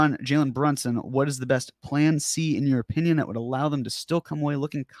whiff on Jalen Brunson. What is the best plan C in your opinion that would allow them to still come away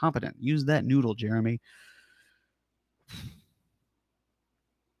looking competent? Use that noodle, Jeremy.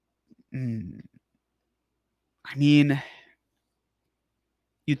 I mean,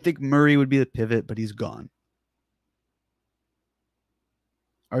 you'd think Murray would be the pivot, but he's gone.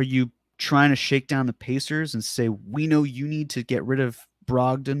 Are you trying to shake down the Pacers and say, we know you need to get rid of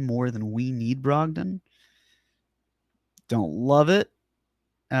Brogdon more than we need Brogdon? Don't love it.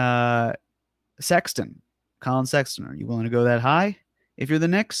 Sexton, Colin Sexton, are you willing to go that high? If you're the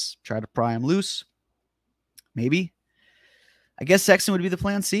Knicks, try to pry him loose. Maybe. I guess Sexton would be the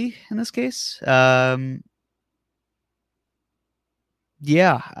plan C in this case.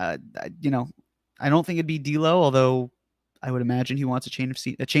 Yeah, I don't think it'd be D'Lo, although I would imagine he wants a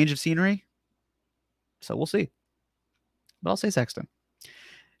change of scenery. So we'll see. But I'll say Sexton.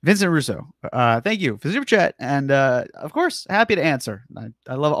 Vincent Russo, thank you for the super chat. And of course, happy to answer.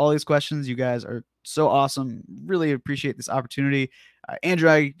 I love all these questions. You guys are so awesome. Really appreciate this opportunity.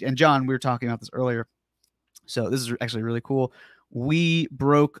 Andrew and John, we were talking about this earlier. So this is actually really cool. We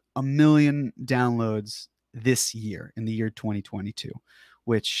broke 1 million downloads this year, in the year 2022,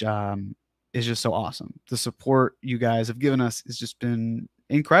 which is just so awesome. The support you guys have given us has just been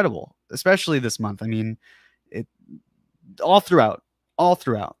incredible, especially this month. I mean, it all throughout,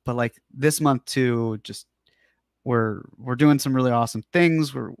 but like this month too, just we're doing some really awesome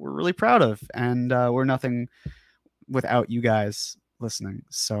things we're really proud of, and we're nothing without you guys listening.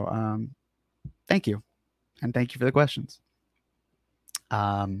 So thank you, and thank you for the questions.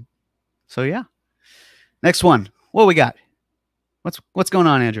 So yeah, next one. What we got? What's going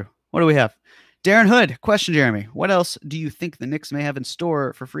on, Andrew? What do we have? Darren Hood, question, Jeremy. What else do you think the Knicks may have in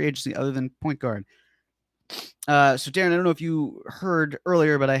store for free agency other than point guard? So Darren, I don't know if you heard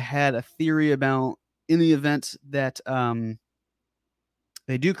earlier, but I had a theory about, in the event that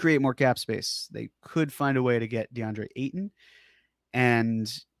they do create more cap space, they could find a way to get DeAndre Ayton.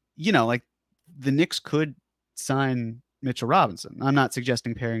 And, like the Knicks could sign Mitchell Robinson. I'm not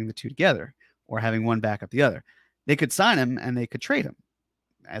suggesting pairing the two together or having one back up the other. They could sign him and they could trade him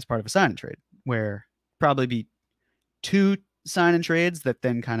as part of a sign and trade, where probably be 2 sign and trades that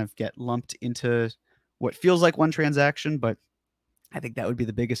then kind of get lumped into what feels like one transaction. But I think that would be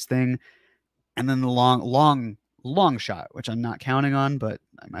the biggest thing. And then the long shot, which I'm not counting on, but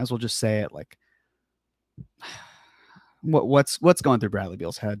I might as well just say it, like, what's going through Bradley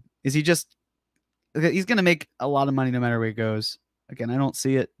Beal's head? Is he just, he's going to make a lot of money no matter where he goes. Again, I don't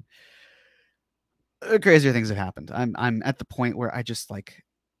see it. Crazier things have happened. I'm at the point where I just, like,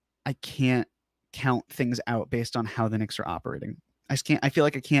 I can't count things out based on how the Knicks are operating. I feel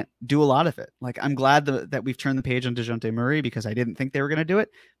like I can't do a lot of it. Like, I'm glad that we've turned the page on DeJounte Murray, because I didn't think they were going to do it,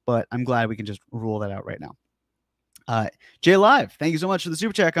 but I'm glad we can just rule that out right now. Jay Live, thank you so much for the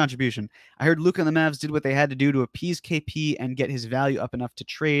super chat contribution. I heard Luka and the Mavs did what they had to do to appease KP and get his value up enough to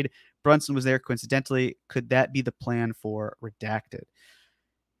trade. Brunson was there coincidentally. Could that be the plan for Redacted?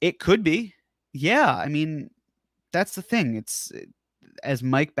 It could be. Yeah, I mean, that's the thing. It's, as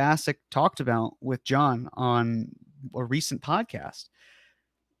Mike Bassick talked about with John on a recent podcast,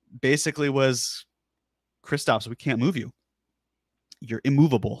 basically was, Kristaps, we can't move you. You're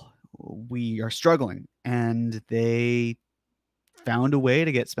immovable. We are struggling. And they found a way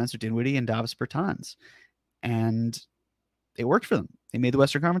to get Spencer Dinwiddie and Davis Bertans. And it worked for them. They made the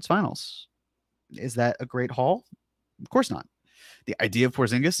Western Conference Finals. Is that a great haul? Of course not. The idea of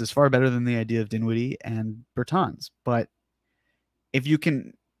Porzingis is far better than the idea of Dinwiddie and Bertans. But if you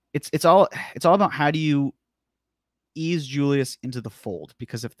can, it's all about how do you ease Julius into the fold,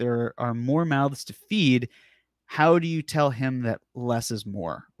 because if there are more mouths to feed, how do you tell him that less is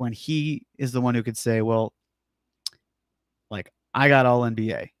more when he is the one who could say, well, like, I got all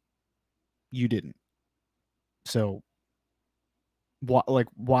NBA, you didn't, so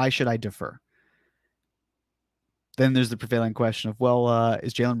why should I defer? Then there's the prevailing question of, well,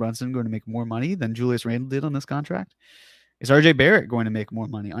 is Jalen Brunson going to make more money than Julius Randle did on this contract? Is RJ Barrett going to make more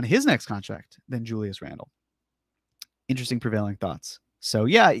money on his next contract than Julius Randle? Interesting prevailing thoughts. So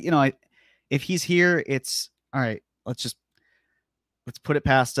yeah, if he's here, it's all right. Let's put it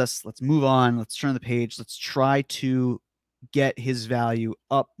past us. Let's move on. Let's turn the page. Let's try to get his value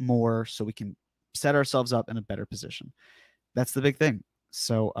up more so we can set ourselves up in a better position. That's the big thing.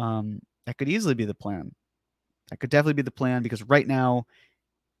 So that could easily be the plan. That could definitely be the plan, because right now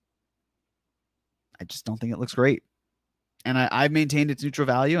I just don't think it looks great. And I've maintained its neutral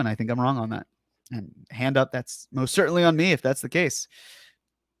value, and I think I'm wrong on that. And hand up, that's most certainly on me if that's the case.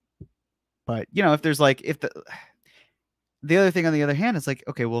 But, if there's the other thing on the other hand is like,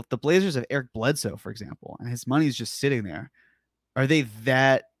 okay, well, if the Blazers have Eric Bledsoe, for example, and his money's just sitting there, are they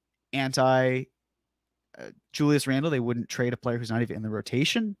that anti Julius Randle? They wouldn't trade a player who's not even in the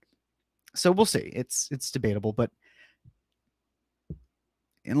rotation. So we'll see. It's debatable, but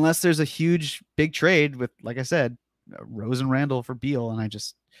unless there's a huge big trade with, like I said, Rose and Randle for Beal, and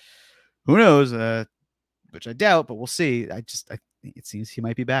who knows, which I doubt, but we'll see. It seems he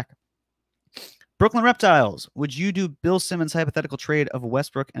might be back. Brooklyn Reptiles, would you do Bill Simmons' hypothetical trade of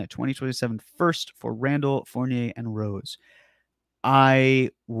Westbrook and a 2027 first for Randle, Fournier, and Rose? I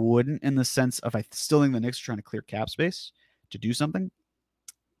wouldn't, in the sense of I still think the Knicks are trying to clear cap space to do something.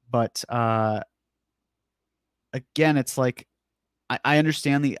 But again, it's like I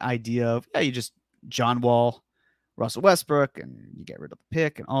understand the idea of, you just John Wall, Russell Westbrook, and you get rid of the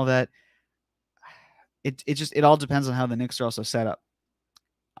pick and all that. It all depends on how the Knicks are also set up.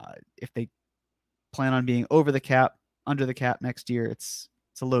 If they plan on being over the cap, under the cap next year, it's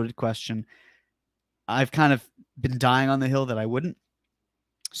a loaded question. I've kind of been dying on the hill that I wouldn't.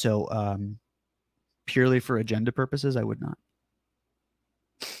 So purely for agenda purposes, I would not.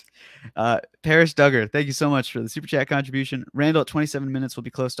 Paris Duggar, thank you so much for the super chat contribution. Randle at 27 minutes will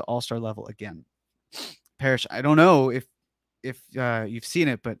be close to all-star level again. Parrish, I don't know if you've seen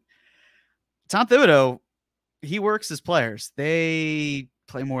it, but Tom Thibodeau, he works his players. They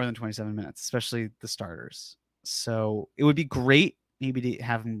play more than 27 minutes, especially the starters. So it would be great maybe to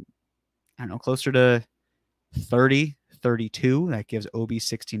have him, I don't know, closer to 30, 32. That gives Obi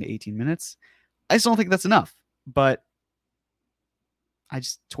 16 to 18 minutes. I just don't think that's enough, but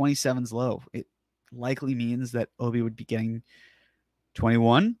 27's low. It likely means that Obi would be getting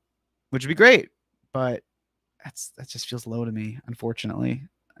 21, which would be great, but that just feels low to me, unfortunately.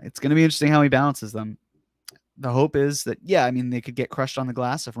 It's going to be interesting how he balances them. The hope is that, they could get crushed on the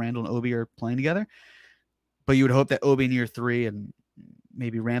glass if Randle and Obi are playing together, but you would hope that Obi in year 3 and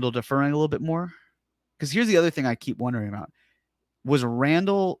maybe Randle deferring a little bit more. Because here's the other thing I keep wondering about. Was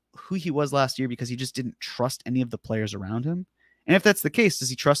Randle who he was last year because he just didn't trust any of the players around him? And if that's the case, does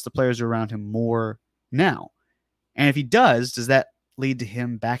he trust the players around him more now? And if he does that lead to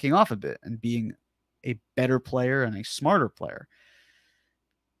him backing off a bit and being a better player and a smarter player?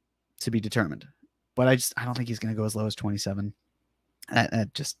 To be determined. But I don't think he's going to go as low as 27.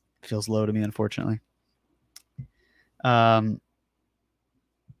 That just feels low to me, unfortunately. XJ.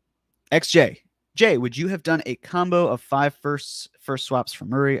 Jay, would you have done a combo of 5 first swaps for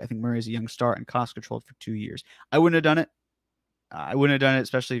Murray? I think Murray is a young star and cost controlled for 2 years. I wouldn't have done it. I wouldn't have done it,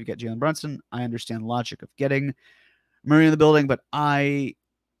 especially if you get Jalen Brunson. I understand the logic of getting Murray in the building, but I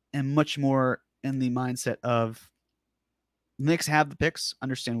am much more in the mindset of Knicks have the picks,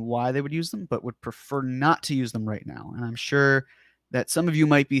 understand why they would use them, but would prefer not to use them right now. And I'm sure that some of you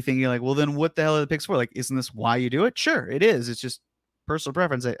might be thinking like, well, then what the hell are the picks for? Like, isn't this why you do it? Sure, it is. It's just personal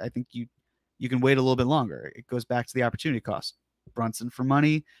preference. I think you can wait a little bit longer. It goes back to the opportunity cost. Brunson for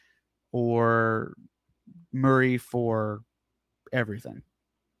money or Murray for everything.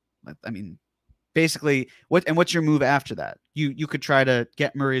 I mean, basically, what's your move after that? You could try to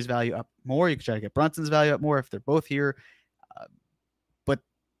get Murray's value up more. You could try to get Brunson's value up more if they're both here. But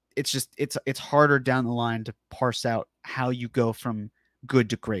it's harder down the line to parse out how you go from good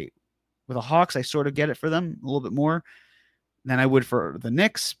to great. With the Hawks, I sort of get it for them a little bit more than I would for the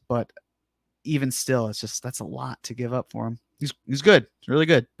Knicks, but even still, that's a lot to give up for him. He's good. He's really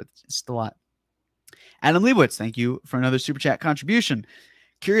good, but it's just a lot. Adam Leibowitz, thank you for another super chat contribution.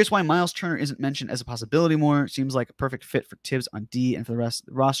 Curious why Miles Turner isn't mentioned as a possibility more. Seems like a perfect fit for Tibbs on D and for the rest of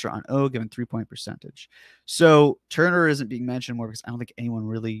the roster on O, given 3-point percentage. So Turner isn't being mentioned more because I don't think anyone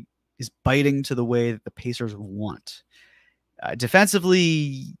really is biting to the way that the Pacers want.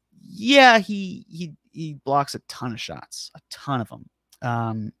 Defensively, yeah, he blocks a ton of shots, a ton of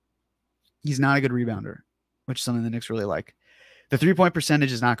them. He's not a good rebounder, which is something the Knicks really like. The 3-point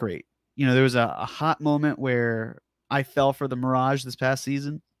percentage is not great. There was a hot moment where I fell for the mirage this past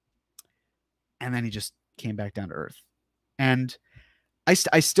season, and then he just came back down to earth. And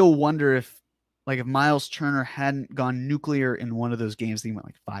I still wonder if Miles Turner hadn't gone nuclear in one of those games, he went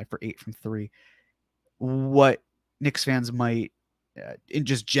like 5 for 8 from 3, what Knicks fans might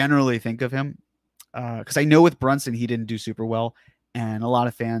just generally think of him. Because I know with Brunson, he didn't do super well. And a lot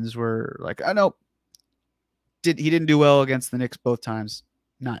of fans were like, oh, no, he didn't do well against the Knicks both times.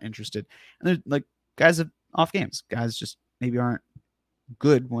 Not interested. And there's like guys have off games. Guys just maybe aren't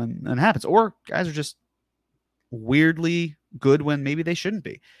good when that happens. Or guys are just weirdly good when maybe they shouldn't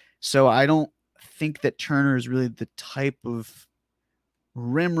be. So I don't think that Turner is really the type of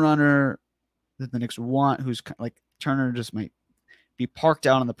rim runner that the Knicks want, who's like Turner just might be parked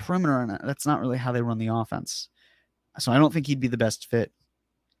out on the perimeter, and that's not really how they run the offense. So I don't think he'd be the best fit.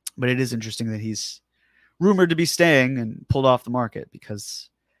 But it is interesting that he's rumored to be staying and pulled off the market, because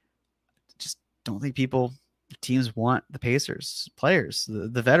I just don't think teams want the Pacers players,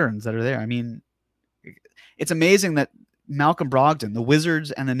 the veterans that are there. I mean, it's amazing that Malcolm Brogdon, the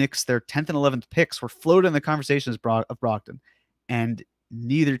Wizards and the Knicks, their 10th and 11th picks were floated in the conversations of Brogdon, and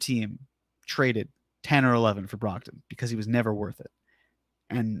neither team traded 10 or 11 for Brogdon because he was never worth it.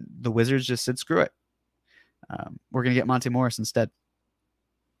 And the Wizards just said, screw it. We're going to get Monte Morris instead.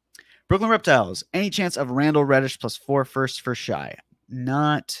 Brooklyn Reptiles, any chance of Randall Reddish plus 4 firsts for Shy?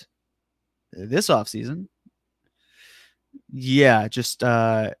 Not this offseason. Yeah, just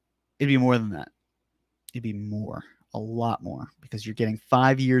it'd be more than that. It'd be more, a lot more, because you're getting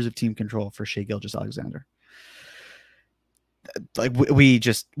 5 years of team control for Shai Gilgeous-Alexander. Like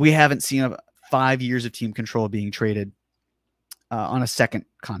we haven't seen 5 years of team control being traded on a second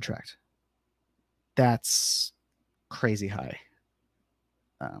contract. That's crazy high.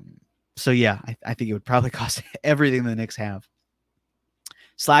 So yeah, I think it would probably cost everything the Knicks have.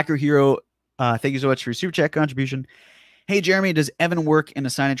 Slacker Hero, thank you so much for your super chat contribution. Hey, Jeremy, does Evan work in a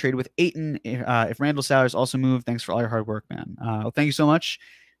sign and trade with Ayton if Randall's salary is also moved? Thanks for all your hard work, man. Well, thank you so much.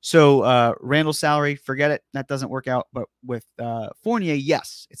 So Randall's salary, forget it. That doesn't work out. But with Fournier,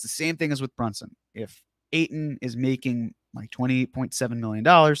 yes, it's the same thing as with Brunson. If Ayton is making like $20.7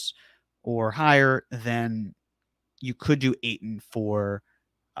 million or higher, then you could do Ayton for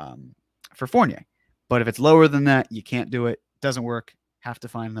Fournier. But if it's lower than that, you can't do it. Doesn't work. Have to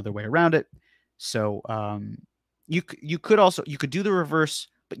find another way around it. So you could do the reverse,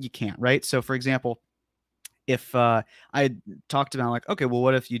 but you can't, right? So for example, if I had talked about like, okay, well,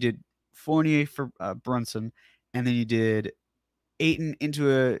 what if you did Fournier for Brunson, and then you did Ayton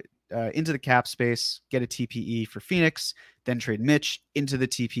into the cap space, get a TPE for Phoenix, then trade Mitch into the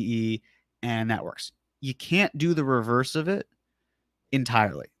TPE, and that works. You can't do the reverse of it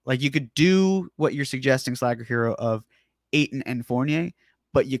entirely. Like you could do what you're suggesting, Slacker Hero, of Ayton and Fournier,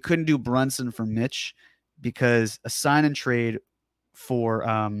 but you couldn't do Brunson for Mitch, because a sign and trade for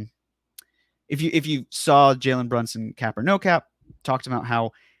if you saw Jalen Brunson cap or no cap, talked about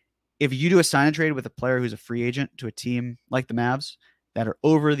how if you do a sign and trade with a player who's a free agent to a team like the Mavs that are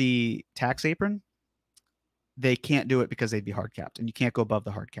over the tax apron, they can't do it because they'd be hard capped, and you can't go above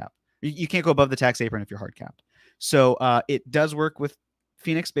the hard cap. You can't go above the tax apron if you're hard capped. So it does work with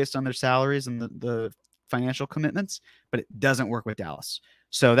Phoenix based on their salaries and the financial commitments, but it doesn't work with Dallas.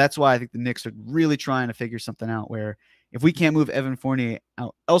 So that's why I think the Knicks are really trying to figure something out where if we can't move Evan Fournier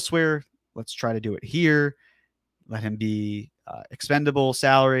out elsewhere, let's try to do it here. Let him be expendable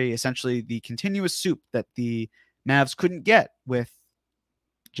salary, essentially the continuous soup that the Mavs couldn't get with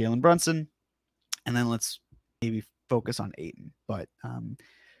Jalen Brunson. And then let's maybe focus on Ayton. But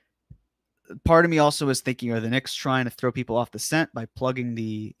part of me also is thinking, are the Knicks trying to throw people off the scent by plugging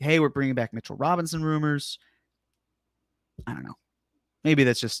hey, we're bringing back Mitchell Robinson rumors? I don't know. Maybe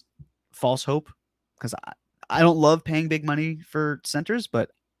that's just false hope, because I don't love paying big money for centers, but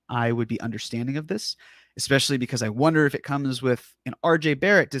I would be understanding of this, especially because I wonder if it comes with an RJ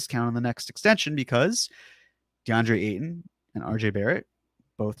Barrett discount on the next extension, because DeAndre Ayton and RJ Barrett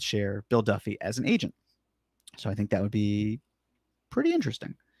both share Bill Duffy as an agent. So I think that would be pretty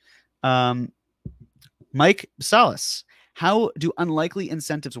interesting. Mike Salas, how do unlikely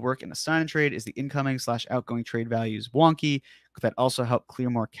incentives work in a sign and trade? Is the incoming/outgoing trade values wonky? Could that also help clear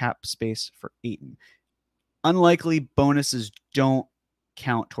more cap space for Ayton? Unlikely bonuses don't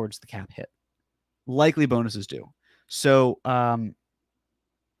count towards the cap hit. Likely bonuses do. So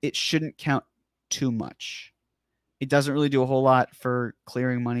it shouldn't count too much. It doesn't really do a whole lot for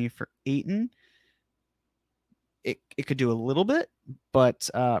clearing money for Ayton. It could do a little bit, but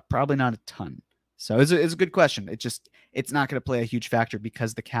probably not a ton. So it's a good question. It's not going to play a huge factor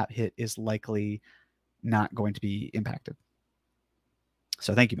because the cap hit is likely not going to be impacted.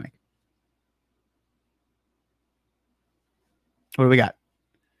 So thank you, Mike. What do we got?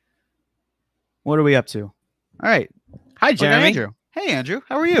 What are we up to? All right. Hi, Jeremy. Andrew. Hey, Andrew.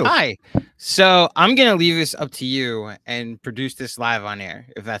 How are you? Hi. So I'm going to leave this up to you and produce this live on air,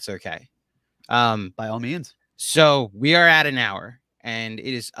 if that's okay. By all means. So we are at an hour, and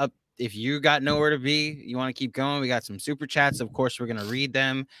it is up. If you got nowhere to be, you want to keep going, we got some super chats. Of course, we're going to read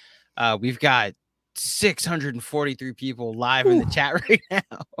them. We've got 643 people live in the chat right now.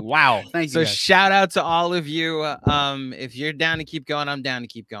 Wow. Thank you. So shout out to all of you. If you're down to keep going, I'm down to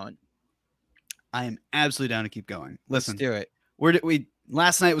keep going. I am absolutely down to keep going. Listen, let's do it.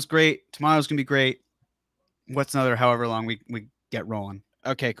 Last night was great. Tomorrow's going to be great. What's another however long we get rolling?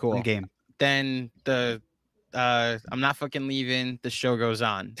 Okay, cool. Game. Then I'm not fucking leaving. The show goes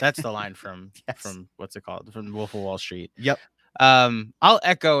on. That's the line from from what's it called? From Wolf of Wall Street. Yep. I'll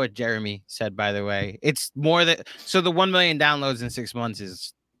echo what Jeremy said, by the way. It's more that so the 1 million downloads in 6 months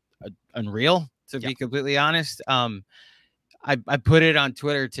is unreal, to be completely honest. I put it on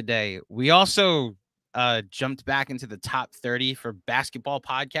Twitter today. We also jumped back into the top 30 for basketball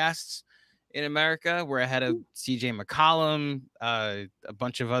podcasts in America. We're ahead of CJ McCollum. A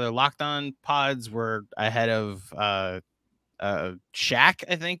bunch of other Locked On pods. We're ahead of Shaq,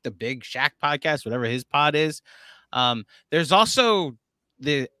 I think, the Big Shaq podcast, whatever his pod is. There's also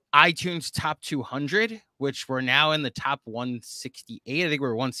the iTunes top 200, which we're now in the top 168. I think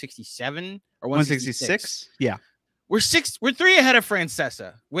we're 167 or 166. Yeah. We're 3 ahead of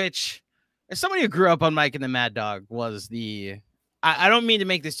Francesa, which as somebody who grew up on Mike and the Mad Dog was I don't mean to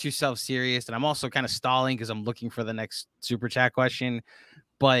make this too self-serious, and I'm also kind of stalling because I'm looking for the next super chat question,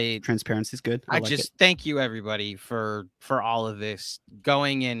 but transparency is good. I like just thank you everybody for all of this,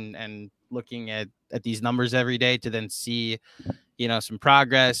 going and looking at these numbers every day to then see, some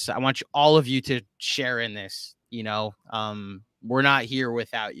progress. I want all of you to share in this, we're not here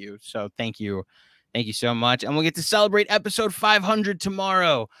without you. So thank you. Thank you so much. And we'll get to celebrate episode 500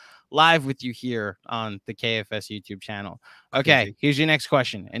 tomorrow live with you here on the KFS YouTube channel. Okay, here's your next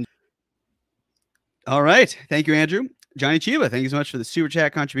question. And all right. Thank you, Andrew. Johnny Chiba, thank you so much for the super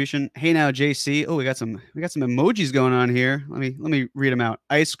chat contribution. Hey now, JC. Oh, we got some emojis going on here. Let me read them out.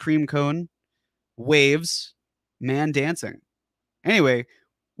 Ice cream cone, waves, man dancing. Anyway,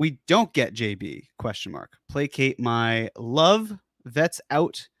 we don't get JB, ? Placate my love. Vets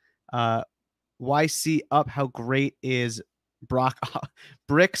out. YC up. How great is Brock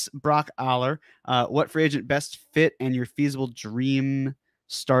Aller? What free agent best fit and your feasible dream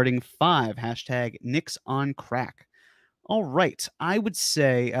starting 5? Hashtag Knicks on crack. All right. I would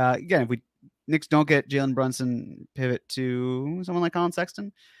say, again, if Knicks don't get Jalen Brunson, pivot to someone like Colin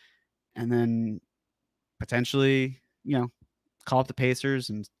Sexton, and then potentially, call up the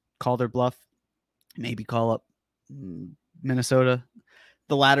Pacers and call their bluff. Maybe call up Minnesota.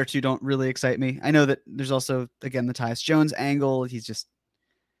 The latter two don't really excite me. I know that there's also, again, the Tyus Jones angle. He's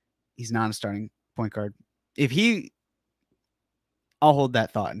not a starting point guard. I'll hold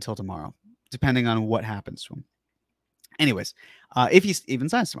that thought until tomorrow, depending on what happens to him. Anyways, if he even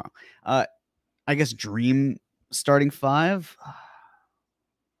signs tomorrow, I guess dream starting 5.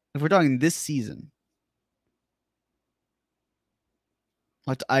 If we're talking this season,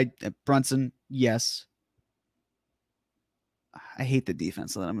 Brunson, yes. I hate the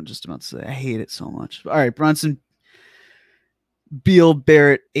defense that I'm just about to say. I hate it so much. All right, Brunson, Beal,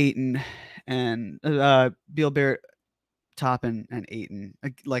 Barrett, Ayton, and Beal, Barrett, Toppin, and Ayton.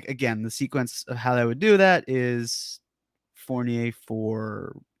 Like, again, the sequence of how I would do that is Fournier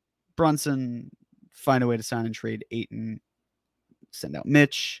for Brunson, find a way to sign and trade Ayton, send out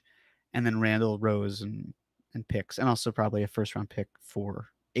Mitch, and then Randall, Rose, and picks, and also probably a first-round pick for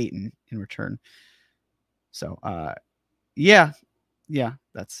Ayton in return. So, yeah,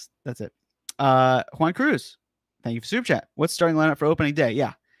 that's it. Juan Cruz, thank you for super chat. What's starting lineup for opening day?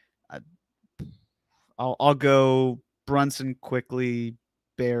 Yeah, I'll go Brunson, quickly,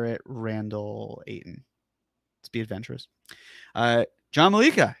 Barrett, Randall, Ayton. Let's be adventurous. John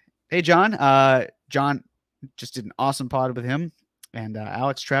Malika, hey John. John just did an awesome pod with him and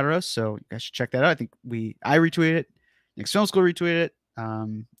Alex Trateros, so you guys should check that out. I think I retweeted it. Knicks Film School retweeted it.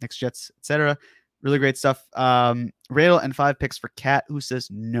 Knicks Jets, etc. Really great stuff. Randall and 5 picks for Cat, who says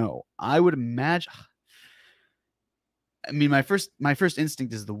no. I would imagine I mean, my first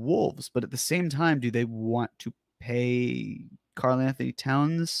instinct is the Wolves, but at the same time, do they want to pay Karl Anthony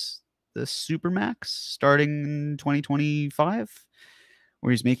Towns the supermax starting in 2025,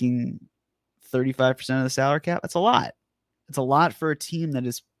 where he's making 35% of the salary cap? That's a lot. It's a lot for a team that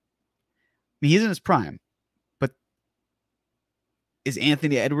is. I mean, he's in his prime, but is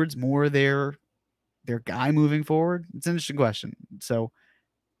Anthony Edwards more their guy moving forward? It's an interesting question. So,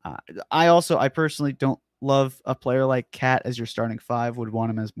 I personally don't love a player like Cat as your starting five. Would want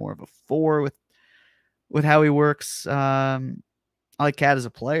him as more of a four with how he works. I like Cat as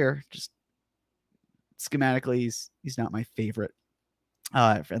a player. Just schematically, he's not my favorite,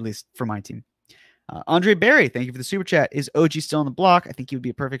 at least for my team. Andre Barry, thank you for the super chat. Is OG still on the block? I think he would be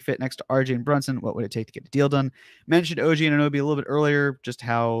a perfect fit next to RJ and Brunson. What would it take to get the deal done? Mentioned OG and Anunoby a little bit earlier, just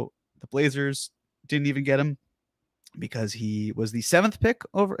how the Blazers didn't even get him because he was the 7th pick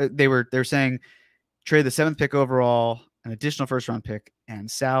over. They're saying trade the 7th pick overall, an additional first round pick, and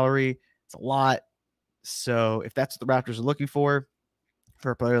salary. It's a lot. So if that's what the Raptors are looking for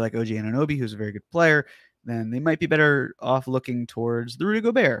a player like OG Anunoby, who's a very good player, then they might be better off looking towards the Rudy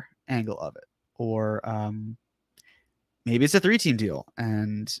Gobert angle of it. Or maybe it's a 3-team deal.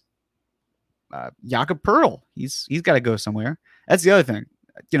 And Jakob Perl, he's got to go somewhere. That's the other thing.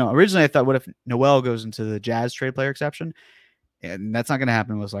 Originally I thought, what if Noel goes into the Jazz trade player exception? And that's not going to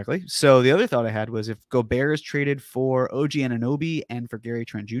happen most likely. So the other thought I had was if Gobert is traded for OG Anunoby and for Gary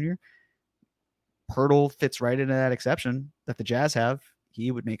Trent Jr., Pirtle fits right into that exception that the Jazz have.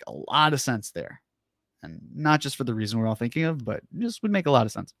 He would make a lot of sense there. And not just for the reason we're all thinking of, but just would make a lot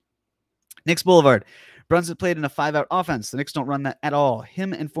of sense. Knicks Boulevard. Brunson played in a 5-out offense. The Knicks don't run that at all.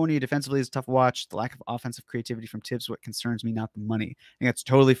 Him and Fournier defensively is tough to watch. The lack of offensive creativity from Tibbs what concerns me, not the money. I think that's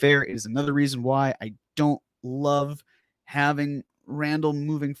totally fair. It is another reason why I don't love having Randall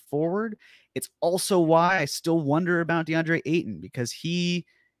moving forward. It's also why I still wonder about DeAndre Ayton, because he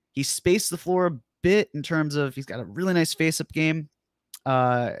spaced the floor a bit in terms of he's got a really nice face-up game,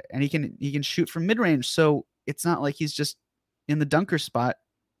 and he can shoot from mid-range. So it's not like he's just in the dunker spot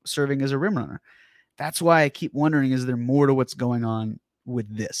serving as a rim runner. That's why I keep wondering, is there more to what's going on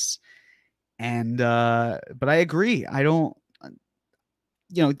with this? And but I agree. I don't,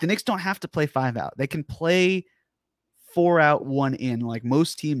 the Knicks don't have to play 5-out. They can play 4-out, 1-in like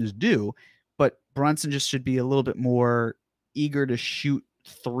most teams do, but Brunson just should be a little bit more eager to shoot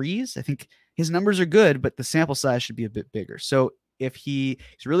threes. I think his numbers are good, but the sample size should be a bit bigger. So if he's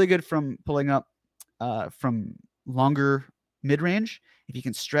really good from pulling up from longer mid-range, if you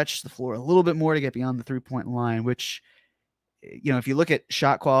can stretch the floor a little bit more to get beyond the 3-point line, which, if you look at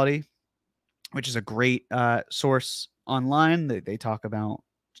shot quality, which is a great source online, they talk about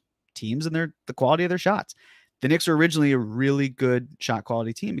teams and the quality of their shots. The Knicks were originally a really good shot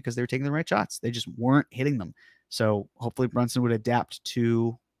quality team because they were taking the right shots. They just weren't hitting them. So hopefully Brunson would adapt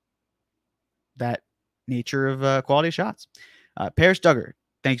to that nature of quality shots. Paris Duggar,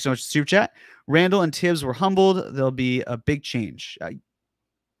 thank you so much for the super chat. Randall and Tibbs were humbled. There'll be a big change.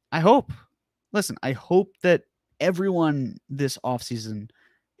 I hope. Listen, I hope that everyone this offseason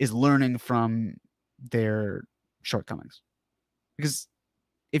is learning from their shortcomings. Because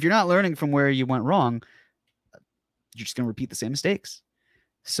if you're not learning from where you went wrong, you're just going to repeat the same mistakes.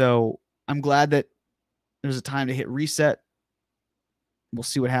 So I'm glad that there's a time to hit reset. We'll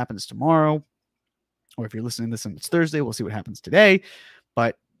see what happens tomorrow. Or if you're listening to this and it's Thursday, we'll see what happens today.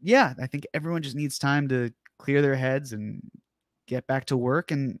 But yeah, I think everyone just needs time to clear their heads and get back to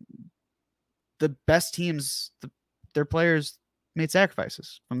work. And the best teams, their players made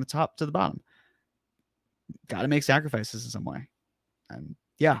sacrifices from the top to the bottom. Got to make sacrifices in some way. And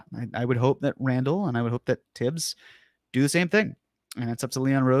yeah, I would hope that Randall and I would hope that Tibbs do the same thing. And it's up to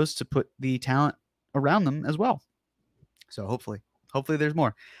Leon Rose to put the talent around them as well. So hopefully there's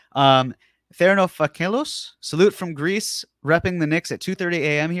more. Theranos Fakelos, salute from Greece, repping the Knicks at 2:30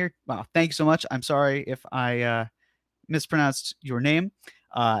 a.m. here. Wow, thank you so much. I'm sorry if I mispronounced your name.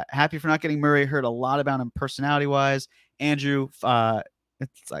 Happy for not getting Murray. Heard a lot about him personality-wise. Andrew,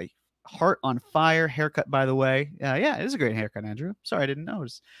 it's like heart on fire haircut, by the way. Yeah, it is a great haircut, Andrew. Sorry, I didn't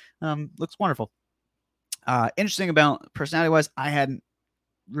notice. Looks wonderful. Interesting about personality-wise, I hadn't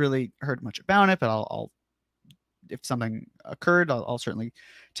really heard much about it, but I'll if something occurred, I'll certainly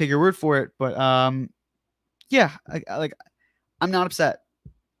take your word for it. But yeah, I'm not upset.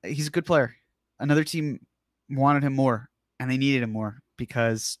 He's a good player. Another team wanted him more, and they needed him more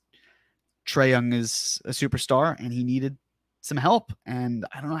because Trae Young is a superstar, and he needed some help. And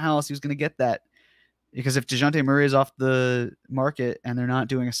I don't know how else he was going to get that, because if DeJounte Murray is off the market and they're not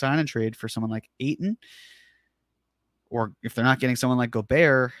doing a sign and trade for someone like Ayton, or if they're not getting someone like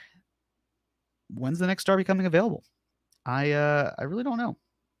Gobert, when's the next star becoming available? I really don't know.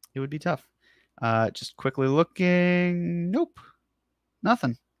 It would be tough. Just quickly looking. Nope.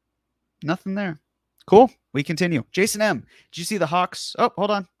 Nothing. Nothing there. Cool. We continue. Jason M. Did you see the Hawks? Oh,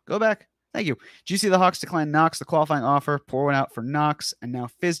 hold on. Go back. Thank you. Did you see the Hawks decline Knox, the qualifying offer, pour one out for Knox, and now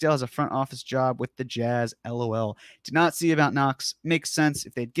Fizdale has a front office job with the Jazz? LOL. Did not see about Knox. Makes sense.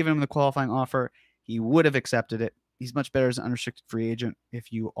 If they'd given him the qualifying offer, he would have accepted it. He's much better as an unrestricted free agent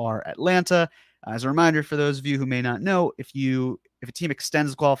if you are Atlanta. As a reminder for those of you who may not know, if a team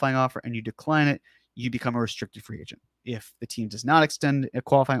extends a qualifying offer and you decline it, you become a restricted free agent. If the team does not extend a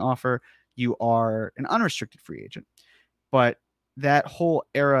qualifying offer, you are an unrestricted free agent. But that whole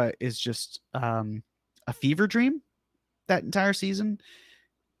era is just a fever dream, that entire season.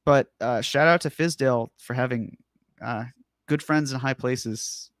 But shout out to Fizdale for having good friends in high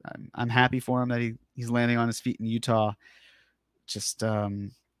places. I'm happy for him that he's landing on his feet in Utah. Just I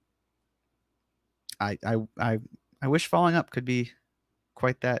wish following up could be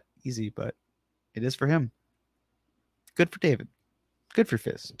quite that easy, but it is for him. Good for David. Good for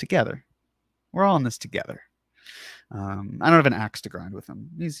Fizz. Together. We're all in this together. I don't have an axe to grind with him.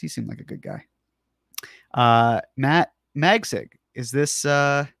 He seemed like a good guy. Matt Magsig. Is this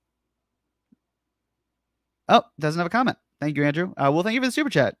oh, doesn't have a comment. Thank you, Andrew. Well, thank you for the super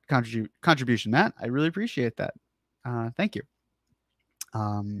chat contribution, Matt. I really appreciate that. Thank you.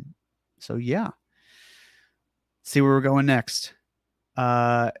 So yeah. Let's see where we're going next.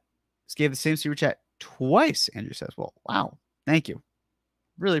 Gave the same super chat twice, Andrew says. Well, wow. Thank you.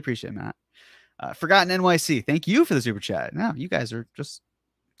 Really appreciate it, Matt. Forgotten NYC. Thank you for the super chat. No, you guys are just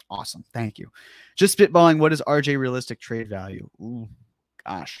awesome. Thank you. Just spitballing. What is RJ realistic trade value? Ooh,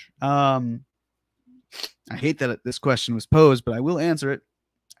 gosh. I hate that this question was posed, but I will answer it.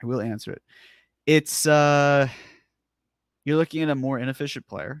 It's you're looking at a more inefficient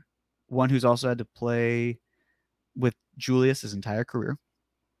player, one who's also had to play with Julius his entire career,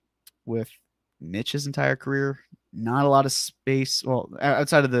 with Mitch his entire career. Not a lot of space. Well,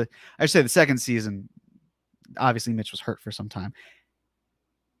 outside of I should say the second season, obviously Mitch was hurt for some time.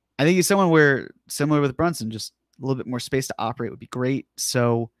 I think he's someone where, similar with Brunson, just a little bit more space to operate would be great.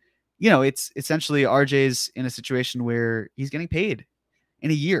 So, it's essentially RJ's in a situation where he's getting paid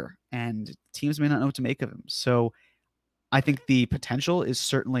in a year and teams may not know what to make of him. So I think the potential is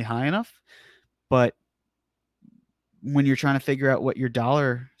certainly high enough, but when you're trying to figure out what your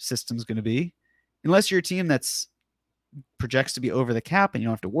dollar system is going to be, unless you're a team that's projects to be over the cap and you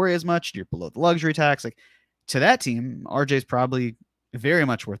don't have to worry as much, you're below the luxury tax, like to that team, RJ is probably very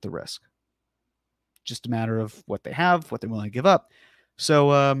much worth the risk. Just a matter of what they have, what they're willing to give up.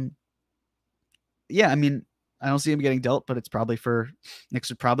 So, yeah, I mean, I don't see him getting dealt, but it's probably for Knicks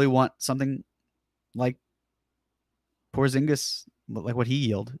would probably want something like Porzingis, like what he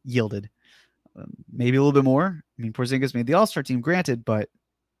yielded. Maybe a little bit more. I mean, Porzingis made the All-Star team, granted, but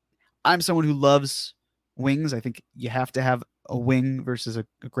I'm someone who loves wings. I think you have to have a wing versus a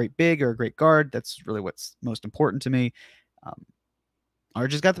great big or a great guard. That's really what's most important to me.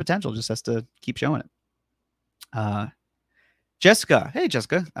 RJ's got the potential, just has to keep showing it. Jessica. Hey,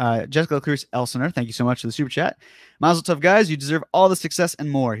 Jessica. Jessica Cruz Elsener. Thank you so much for the super chat. Mazel tov, guys. You deserve all the success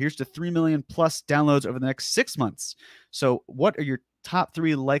and more. Here's to 3 million plus downloads over the next 6 months. So what are your top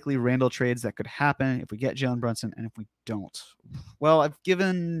 3 likely Randall trades that could happen if we get Jalen Brunson and if we don't? Well, I've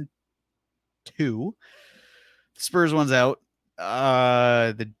given 2. The Spurs one's out.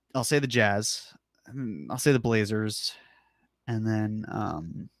 I'll say the Jazz. I'll say the Blazers. And then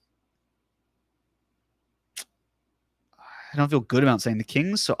I don't feel good about saying the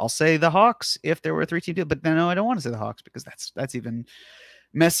Kings, so I'll say the Hawks if there were a 3-team deal. But no, I don't want to say the Hawks because that's even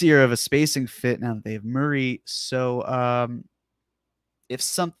messier of a spacing fit now that they have Murray. So if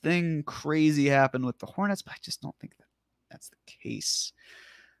something crazy happened with the Hornets, but I just don't think that's the case.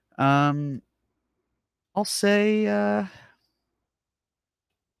 I'll say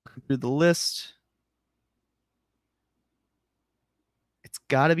through the list, it's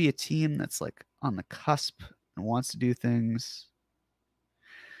got to be a team that's like on the cusp and wants to do things.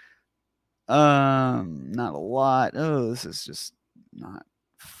 Not a lot. Oh, this is just not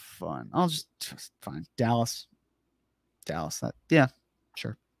fun. I'll just fine. Dallas. Yeah,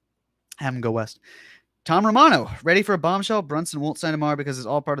 sure. Have him go west. Tom Romano, ready for a bombshell? Brunson won't sign tomorrow because it's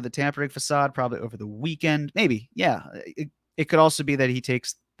all part of the tampering facade, probably over the weekend. Maybe, yeah. It could also be that he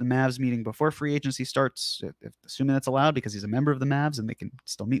takes the Mavs meeting before free agency starts, assuming that's allowed because he's a member of the Mavs and they can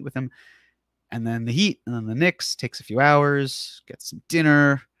still meet with him. And then the Heat, and then the Knicks, takes a few hours, gets some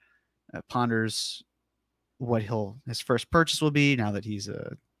dinner, ponders what his first purchase will be now that he's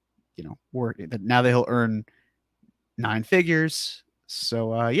now that he'll earn 9 figures.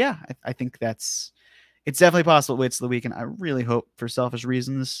 So yeah, I think that's it's definitely possible it waits till the weekend. I really hope, for selfish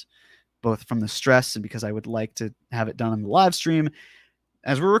reasons, both from the stress and because I would like to have it done on the live stream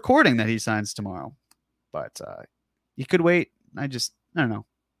as we're recording, that he signs tomorrow. But he could wait. I don't know.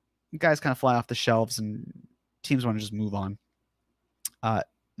 Guys kind of fly off the shelves and teams want to just move on.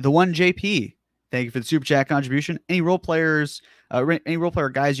 The one JP, thank you for the super chat contribution. Any role player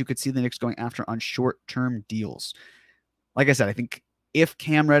guys you could see the Knicks going after on short-term deals? Like I said, I think if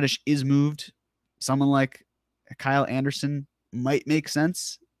Cam Reddish is moved, someone like Kyle Anderson might make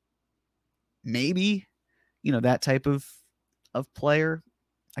sense. Maybe, that type of player,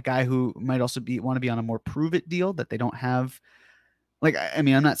 a guy who might also want to be on a more prove it deal that they don't have. Like, I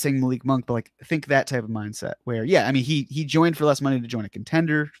mean, I'm not saying Malik Monk, but like, think that type of mindset where, yeah, I mean, he joined for less money to join a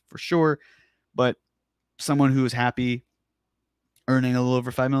contender for sure, but someone who is happy earning a little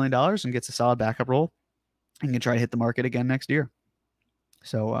over $5 million and gets a solid backup role and can try to hit the market again next year.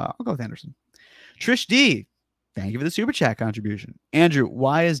 So I'll go with Anderson. Trish D, thank you for the super chat contribution. Andrew,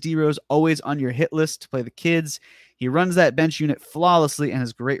 why is D Rose always on your hit list to play the kids? He runs that bench unit flawlessly and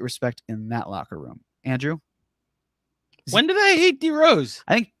has great respect in that locker room. Andrew? When did I hate D Rose?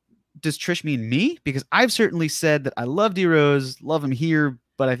 I think, does Trish mean me? Because I've certainly said that I love D Rose, love him here,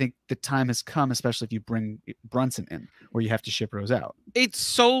 but I think the time has come, especially if you bring Brunson in, where you have to ship Rose out. It's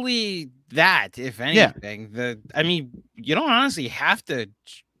solely that, if anything. Yeah. I mean, you don't honestly have to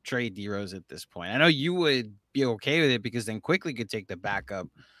trade D Rose at this point. I know you would be okay with it because then Quickly could take the backup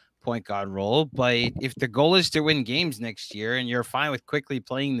point guard role, but if the goal is to win games next year and you're fine with Quickly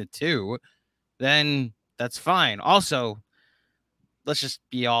playing the 2, then that's fine. Also, let's just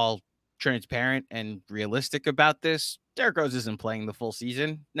be all transparent and realistic about this. Derrick Rose isn't playing the full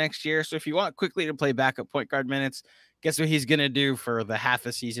season next year. So if you want Quickly to play backup point guard minutes, guess what he's going to do for the half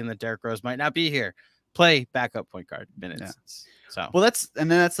a season that Derrick Rose might not be here? Play backup point guard minutes. Yeah. So, well, that's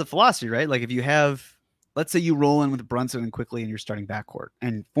the philosophy, right? Like if you have, let's say you roll in with Brunson and Quickly and you're starting backcourt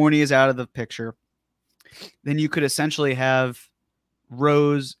and Fournier is out of the picture, then you could essentially have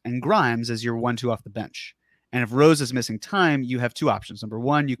Rose and Grimes as your 1-2 off the bench. And if Rose is missing time, you have 2 options. Number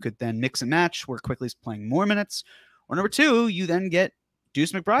 1, you could then mix and match where Quickly's playing more minutes. Or number 2, you then get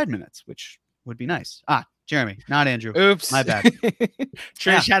Deuce McBride minutes, which would be nice. Jeremy, not Andrew. Oops. My bad.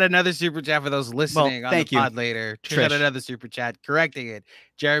 Trish had another super chat for those listening on the pod later. Trish had another super chat correcting it.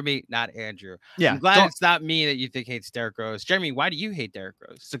 Jeremy, not Andrew. Yeah. I'm glad it's not me that you think hates Derrick Rose. Jeremy, why do you hate Derrick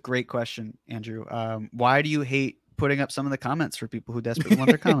Rose? It's a great question, Andrew. Why do you hate putting up some of the comments for people who desperately want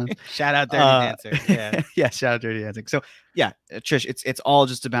their comments? Shout out Dirty Dancing. Yeah. Yeah, shout out Dirty Dancing. So yeah, Trish, it's all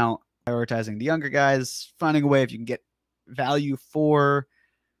just about prioritizing the younger guys, finding a way if you can get value for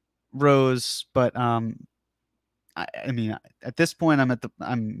Rose. But I mean, at this point,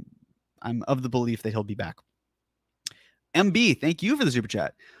 I'm of the belief that he'll be back. MB, thank you for the super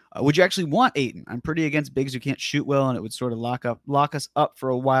chat. Would you actually want Ayton? I'm pretty against bigs who can't shoot well, and it would sort of lock us up for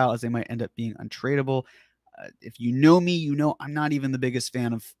a while, as they might end up being untradeable. If you know me, you know I'm not even the biggest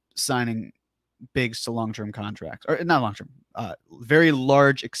fan of signing bigs to long-term contracts, or not long-term, very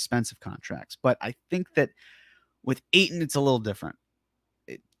large, expensive contracts. But I think that with Ayton, it's a little different.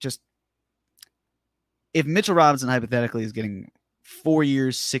 If Mitchell Robinson hypothetically is getting 4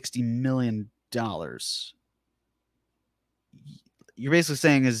 years, $60 million, you're basically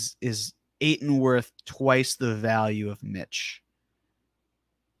saying is Ayton worth twice the value of Mitch?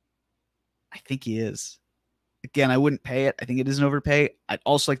 I think he is. Again, I wouldn't pay it. I think it is an overpay. I'd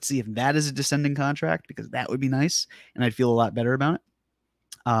also like to see if that is a descending contract, because that would be nice, and I'd feel a lot better about it.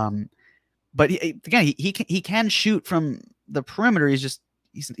 But again, he can shoot from the perimeter. He's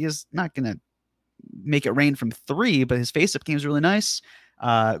not going to make it rain from 3, but his face-up game is really nice.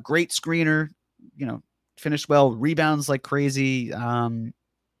 Great screener, finished well, rebounds like crazy.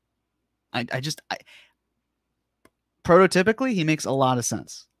 Prototypically, he makes a lot of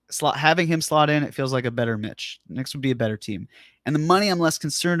sense. Having him slot in, it feels like a better Mitch. The Knicks would be a better team. And the money I'm less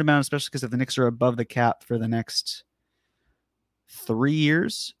concerned about, especially because if the Knicks are above the cap for the next 3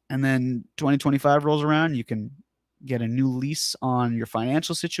 years, and then 2025 rolls around, you can get a new lease on your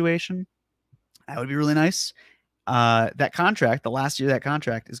financial situation. That would be really nice. That contract, the last year of that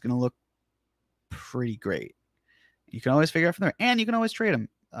contract, is going to look pretty great. You can always figure out from there, and you can always trade him.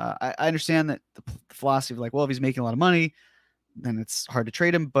 I understand that the philosophy of like, well, if he's making a lot of money, then it's hard to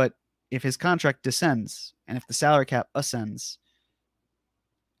trade him. But if his contract descends, and if the salary cap ascends,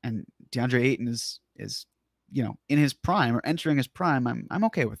 and DeAndre Ayton is in his prime or entering his prime, I'm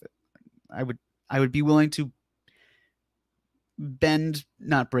okay with it. I would be willing to bend,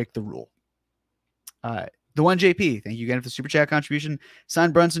 not break the rule. The one JP, thank you again for the super chat contribution.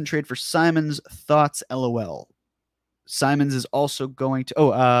 Sign Brunson, trade for Simons. Thoughts? LOL. Simons is also going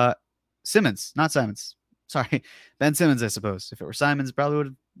to. Simmons, not Simons. Sorry, Ben Simmons, I suppose. If it were Simons, probably would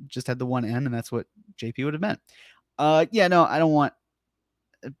have just had the one N, and that's what JP would have meant. Yeah, no, I don't want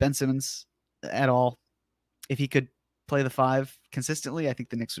Ben Simmons at all. If he could play the 5 consistently, I think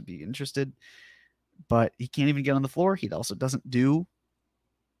the Knicks would be interested. But he can't even get on the floor. He also doesn't do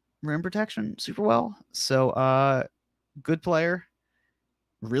rim protection super well. So, good player,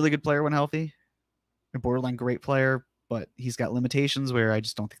 really good player when healthy, a borderline great player, but he's got limitations where I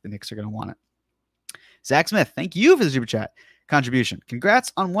just don't think the Knicks are going to want it. Zach Smith, thank you for the super chat contribution.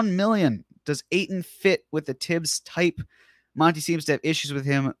 Congrats on 1 million. Does Ayton fit with the Tibbs type? Monty seems to have issues with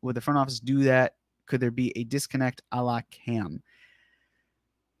him. Would the front office do that? Could there be a disconnect a la C.R.E.A.M?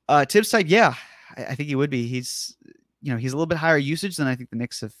 Tibbs type, yeah, I think he would be. He's a little bit higher usage than I think the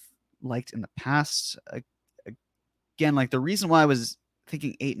Knicks have liked in the past. Again, like the reason why I was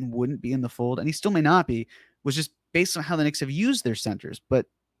thinking Ayton wouldn't be in the fold, and he still may not be, was just based on how the Knicks have used their centers. But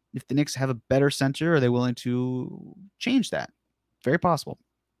if the Knicks have a better center, are they willing to change that? Very possible.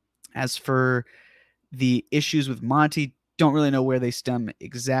 As for the issues with Monty, don't really know where they stem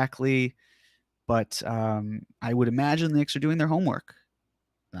exactly, but I would imagine the Knicks are doing their homework.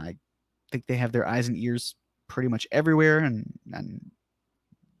 I think they have their eyes and ears pretty much everywhere and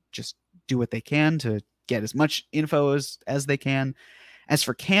just do what they can to get as much info as they can. As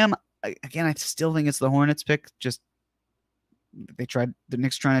for Cam, again, I still think it's the Hornets pick. Just the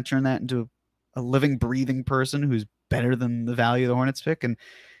Knicks trying to turn that into a living, breathing person who's better than the value of the Hornets pick. And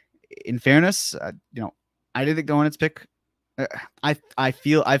in fairness, I didn't think the Hornets pick. I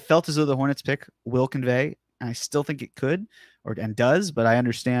felt as though the Hornets pick will convey, and I still think it could and does. But I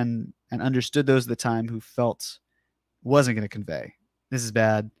understand and understood those at the time who felt wasn't going to convey. This is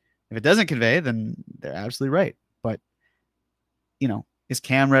bad. If it doesn't convey, then they're absolutely right. But is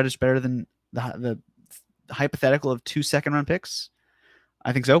Cam Reddish better than the hypothetical of 2 second-round picks?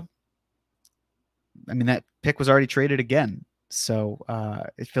 I think so. I mean, that pick was already traded again, so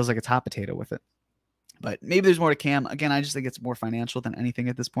it feels like it's hot potato with it. But maybe there's more to Cam. Again, I just think it's more financial than anything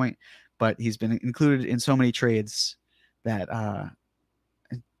at this point. But he's been included in so many trades that I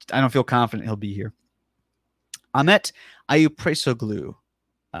don't feel confident he'll be here. Ahmet Ayupresoglu.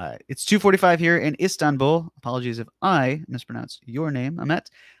 It's 2:45 here in Istanbul. Apologies if I mispronounce your name,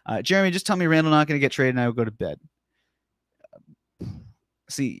 Ahmet. Jeremy, just tell me Randall not going to get traded and I will go to bed.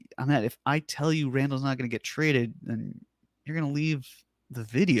 See, Ahmet, if I tell you Randall's not going to get traded, then you're going to leave the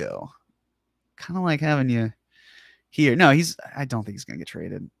video. Kind of like having you here. No, I don't think he's going to get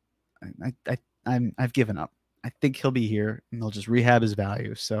traded. I've given up. I think he'll be here and they'll just rehab his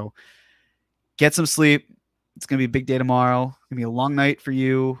value. So get some sleep. It's going to be a big day tomorrow. It's going to be a long night for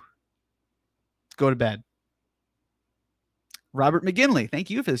you. Go to bed. Robert McGinley, thank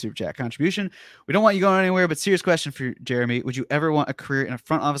you for the super chat contribution. We don't want you going anywhere, but serious question for Jeremy. Would you ever want a career in a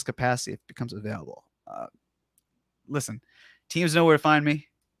front office capacity if it becomes available? Listen, teams know where to find me.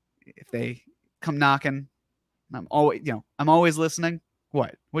 If they come knocking, I'm always listening.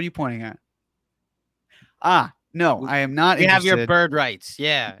 What are you pointing at? No, I am not. You interested. have your bird rights.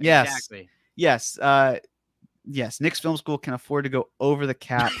 Yeah. Yes. Exactly. Yes. Yes. Knicks Film School can afford to go over the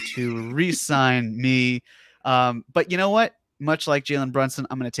cap to re-sign me. But you know what? Much like Jalen Brunson,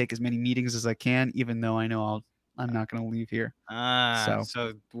 I'm going to take as many meetings as I can, even though I know I'm not going to leave here.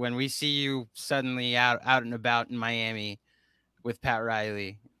 So when we see you suddenly out and about in Miami with Pat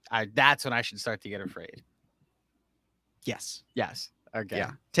Riley, that's when I should start to get afraid. Yes. Okay.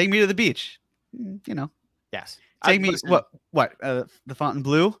 Yeah. Take me to the beach. Yes. Take me. What? The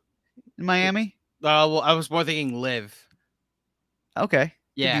Fontainebleau in Miami? Well, I was more thinking live. Okay.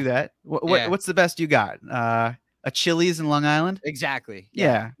 Yeah. Do that. What's the best you got? A Chili's in Long Island? Exactly.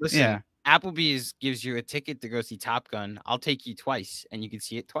 Yeah. Listen, yeah. Applebee's gives you a ticket to go see Top Gun. I'll take you twice, and you can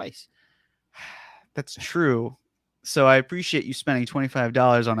see it twice. That's true. So I appreciate you spending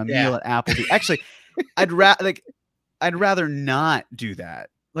 $25 on a meal at Applebee's. Actually, I'd rather not do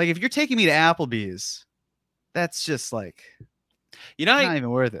that. Like if you're taking me to Applebee's, that's just like not even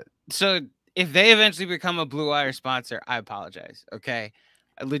worth it. So if they eventually become a Blue Wire sponsor, I apologize. Okay.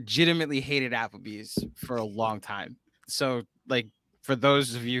 I legitimately hated Applebee's for a long time. So like for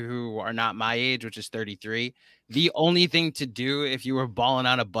those of you who are not my age, which is 33, the only thing to do if you were balling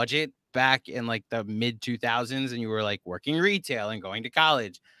on a budget back in like the mid 2000s and you were like working retail and going to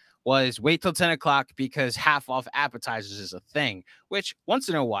college was wait till 10 o'clock because half off appetizers is a thing, which once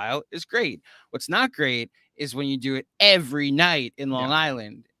in a while is great. What's not great is when you do it every night in Long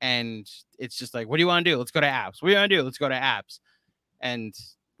Island and it's just like, what do you want to do? Let's go to apps. What do you want to do? Let's go to apps. And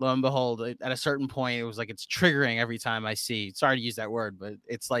lo and behold, at a certain point, it was like it's triggering every time I see. Sorry to use that word, but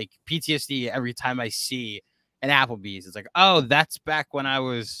it's like PTSD every time I see and Applebee's. It's like, oh, that's back when I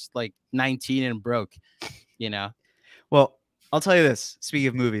was like 19 and broke, Well, I'll tell you this. Speaking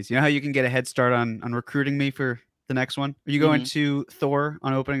of movies, you know how you can get a head start on recruiting me for the next one? Are you going to Thor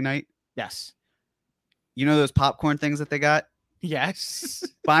on opening night? Yes. You know those popcorn things that they got? Yes.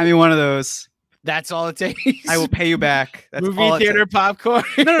 Buy me one of those. That's all it takes. I will pay you back. That's movie all theater popcorn.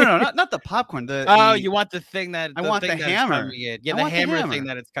 No, not the popcorn. You want the thing that I want the hammer. Yeah, the hammer thing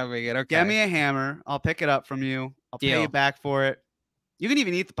that it's covering it. Okay. Get me a hammer. I'll pick it up from you. I'll pay you back for it. You can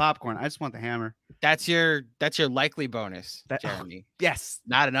even eat the popcorn. I just want the hammer. That's your likely bonus, Jeremy. Yes,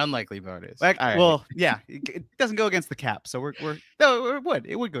 not an unlikely bonus. Like, well, yeah, it doesn't go against the cap, so it would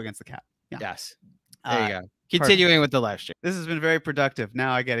go against the cap. Yeah. Yes. There you go. Continuing with the live stream. This has been very productive.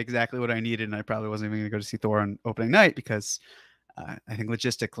 Now I get exactly what I needed, and I probably wasn't even going to go to see Thor on opening night because I think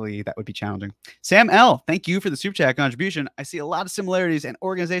logistically that would be challenging. Sam L., thank you for the super chat contribution. I see a lot of similarities and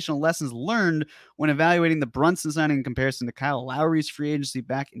organizational lessons learned when evaluating the Brunson signing in comparison to Kyle Lowry's free agency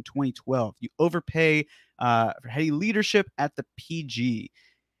back in 2012. You overpay for heady leadership at the PG.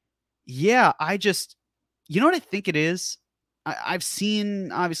 Yeah, you know what I think it is? I've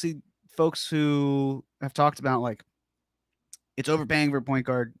seen, obviously, folks who have talked about, like, it's overpaying for a point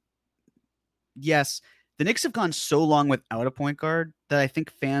guard. Yes, the Knicks have gone so long without a point guard that I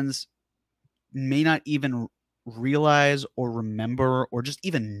think fans may not even realize or remember or just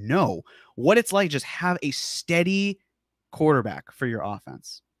even know what it's like just have a steady quarterback for your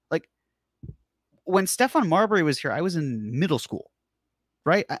offense. Like, when Stephon Marbury was here, I was in middle school,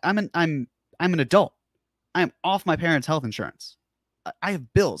 right? I'm an adult. I'm off my parents' health insurance. I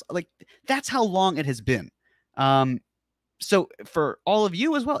have bills. Like, that's how long it has been. So for all of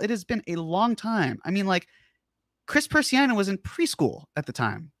you as well, it has been a long time. I mean, like, Chris Persiano was in preschool at the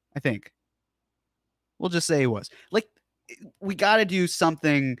time, I think. We'll just say he was. Like, we got to do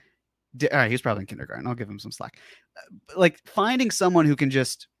something. All right, he was probably in kindergarten. I'll give him some slack. Like, finding someone who can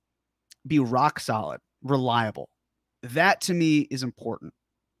just be rock solid, reliable. That, to me, is important.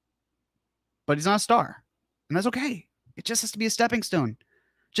 But he's not a star, and that's okay. It just has to be a stepping stone.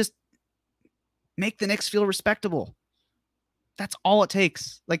 Just make the Knicks feel respectable. That's all it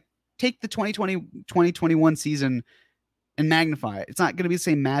takes. Like, take the 2020-2021 season and magnify it. It's not going to be the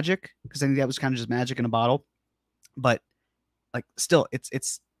same magic, because I think that was kind of just magic in a bottle. But, like, still,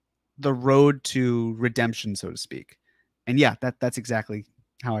 it's the road to redemption, so to speak. And yeah, that's exactly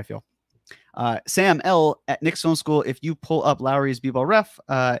how I feel. Sam L. at Knicks Film School, if you pull up Lowry's B-ball ref,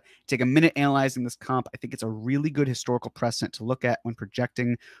 take a minute analyzing this comp. I think it's a really good historical precedent to look at when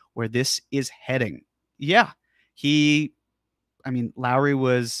projecting where this is heading. Yeah, Lowry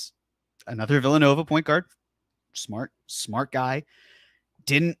was another Villanova point guard. Smart guy.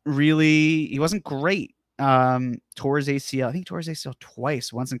 He wasn't great. Tore his ACL. I think tore his ACL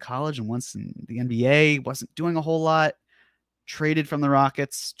twice, once in college and once in the NBA. Wasn't doing a whole lot. Traded from the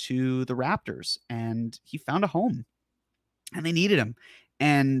Rockets to the Raptors, and he found a home, and they needed him.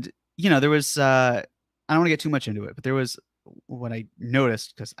 And, there was, I don't want to get too much into it, but there was what I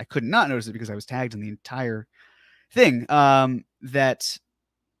noticed, because I could not notice it because I was tagged in the entire thing, that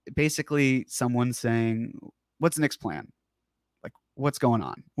basically someone saying, what's the Knicks plan? Like, what's going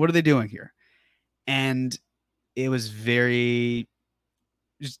on? What are they doing here? And it was very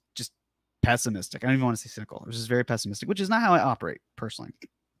just pessimistic. I don't even want to say cynical. It was just very pessimistic, which is not how I operate personally.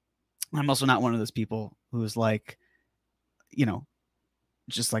 I'm also not one of those people who's like,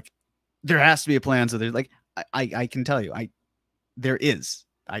 just like, there has to be a plan. So there's like, I can tell you, there is.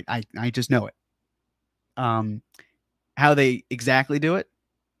 I just know it. How they exactly do it,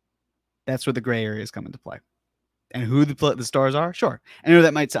 that's where the gray areas come into play. And who the stars are, sure. I know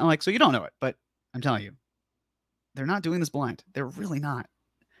that might sound like, so you don't know it, but I'm telling you, they're not doing this blind. They're really not.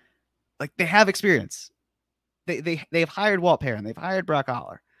 Like, they have experience. They've hired Walt Perrin. They've hired Brock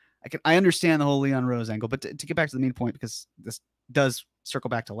Aller. I understand the whole Leon Rose angle, but to get back to the main point, because this does circle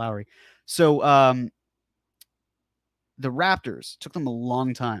back to Lowry. So the Raptors took them a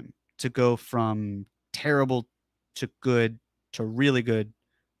long time to go from terrible to good to really good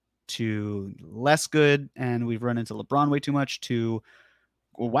to less good, and we've run into LeBron way too much to,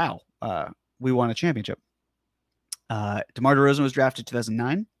 wow, we won a championship. DeMar DeRozan was drafted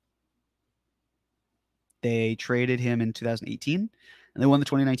 2009. They traded him in 2018, and they won the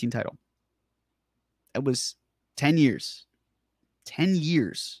 2019 title. It was 10 years. 10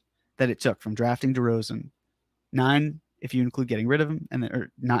 years that it took from drafting DeRozan. 9, if you include getting rid of him, and then,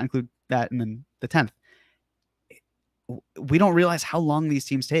 or not include that, and then the 10th. We don't realize how long these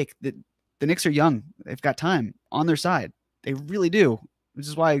teams take. The Knicks are young. They've got time on their side. They really do, which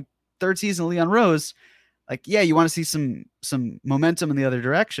is why third season of Leon Rose, like, yeah, you want to see some momentum in the other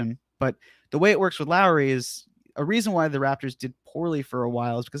direction, but the way it works with Lowry is a reason why the Raptors did poorly for a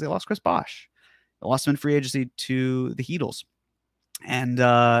while is because they lost Chris Bosh. They lost him in free agency to the Heatles. And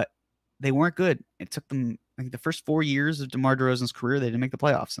they weren't good. It took them, I think, the first 4 years of DeMar DeRozan's career, they didn't make the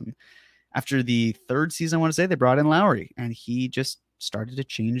playoffs. And after the third season, I want to say, they brought in Lowry, and he just started to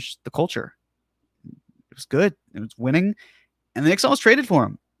change the culture. It was good. It was winning. And the Knicks almost traded for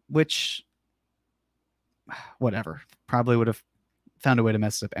him, which, whatever, probably would have found a way to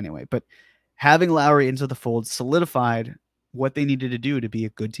mess it up anyway. But having Lowry into the fold solidified what they needed to do to be a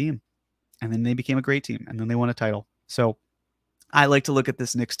good team. And then they became a great team, and then they won a title. So I like to look at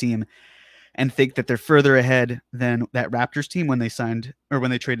this Knicks team and think that they're further ahead than that Raptors team when they signed or when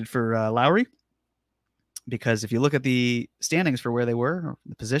they traded for Lowry. Because if you look at the standings for where they were, or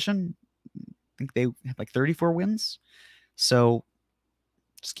the position, I think they had like 34 wins. So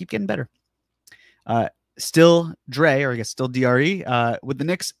just keep getting better. Still Dre, or I guess still DRE, with the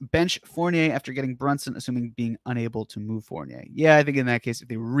Knicks bench Fournier after getting Brunson, assuming being unable to move Fournier. Yeah, I think in that case, if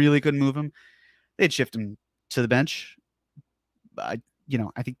they really couldn't move him, they'd shift him to the bench. I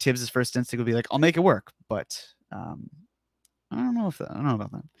think Tibbs' first instinct would be like, I'll make it work. But I don't know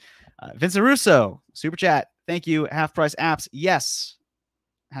about that. Vincent Russo, super chat. Thank you. Half price apps. Yes.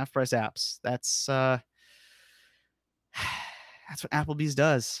 Half price apps. That's what Applebee's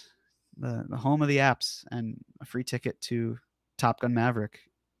does. The home of the apps, and a free ticket to Top Gun Maverick,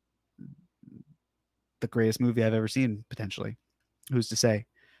 the greatest movie I've ever seen, potentially. Who's to say?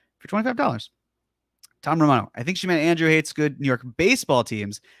 For $25. Tom Romano. I think she meant Andrew hates good New York baseball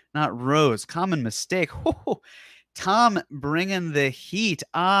teams, not Rose. Common mistake. Tom bringing the heat.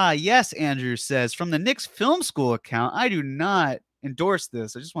 Yes, Andrew says. From the Knicks Film School account, I do not endorse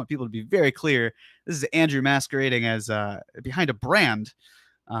this. I just want people to be very clear. This is Andrew masquerading as behind a brand.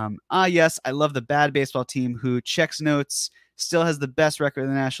 Yes, I love the bad baseball team who checks notes, still has the best record in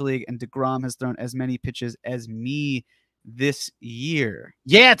the National League, and DeGrom has thrown as many pitches as me this year.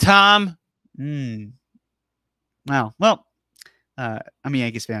 Yeah, Tom. Wow. Well, I'm a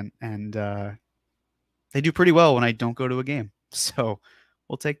Yankees fan, and they do pretty well when I don't go to a game. So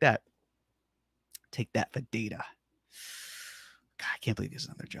we'll take that. Take that for data. God, I can't believe he has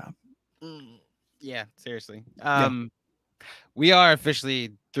another job. Yeah, seriously. We are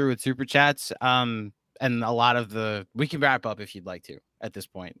officially through with super chats. And a lot of we can wrap up if you'd like to at this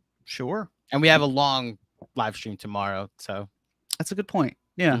point. Sure. And we have a long live stream tomorrow. So that's a good point.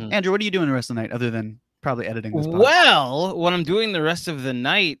 Yeah. Andrew, what are you doing the rest of the night other than probably editing this podcast? Well, what I'm doing the rest of the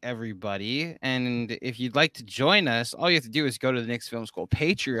night, everybody, and if you'd like to join us, all you have to do is go to the Knicks Film School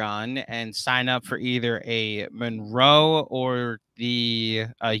Patreon and sign up for either a Monroe or the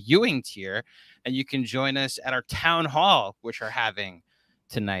Ewing tier, and you can join us at our town hall, which we're having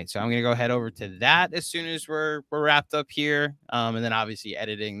tonight. So I'm gonna go head over to that as soon as we're wrapped up here, and then obviously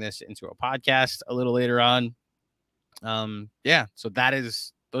editing this into a podcast a little later on. Yeah, so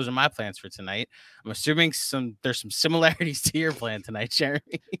those are my plans for tonight. I'm assuming there's some similarities to your plan tonight, Jeremy.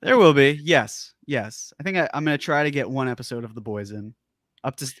 There will be. Yes. I think I'm going to try to get one episode of The Boys in,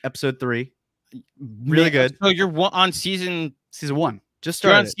 up to episode 3. Really good. So you're on season 1. Just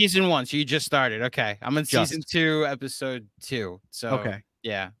started. You're on season 1, so you just started. Okay. I'm on season 2, episode 2. So okay.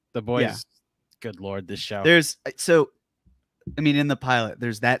 Yeah, The Boys. Yeah. Good Lord, this show. In the pilot,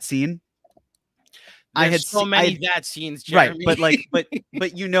 there's that scene. I had so many that scenes, Jeremy. Right? But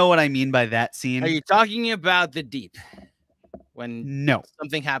you know what I mean by that scene. Are you talking about the Deep? When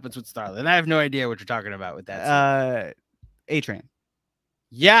something happens with Starlet, and I have no idea what you're talking about with that scene. A-Train.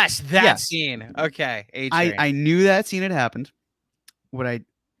 Yes, that scene. Okay, A-Train. I knew that scene had happened. What I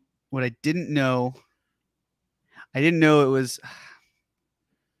didn't know, I didn't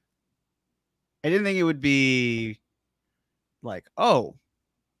think it would be like, oh,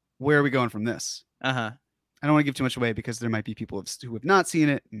 where are we going from this? I don't want to give too much away because there might be people who have not seen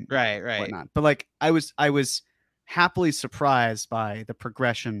it. And right. Whatnot. But I was happily surprised by the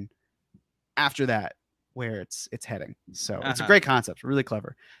progression after that, where it's heading. So it's a great concept, really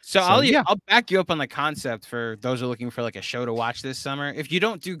clever. So I'll back you up on the concept for those who are looking for like a show to watch this summer. If you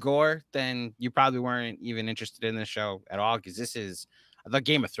don't do gore, then you probably weren't even interested in the show at all, because I thought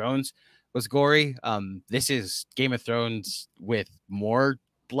Game of Thrones was gory. This is Game of Thrones with more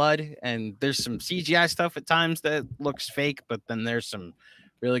blood, and there's some CGI stuff at times that looks fake, but then there's some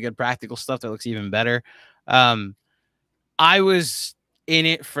really good practical stuff that looks even better. I was in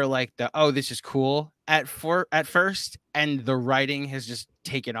it for like this is cool at first, and the writing has just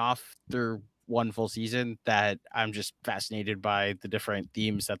taken off through one full season that I'm just fascinated by the different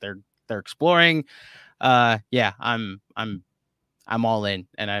themes that they're exploring. I'm all in,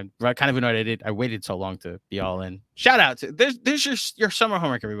 and I'm kind of annoyed I waited so long to be all in. Shout out to there's your summer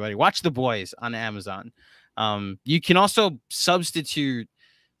homework, everybody. Watch The Boys on Amazon. You can also substitute,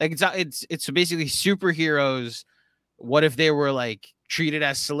 like it's basically superheroes. What if they were like treated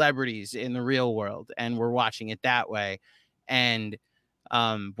as celebrities in the real world, and we're watching it that way? And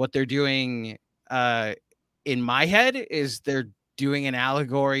what they're doing in my head is they're doing an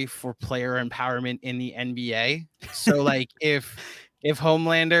allegory for player empowerment in the NBA. So like if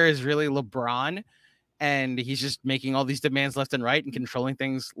Homelander is really LeBron and he's just making all these demands left and right and controlling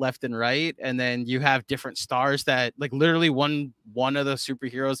things left and right, and then you have different stars that like literally one of the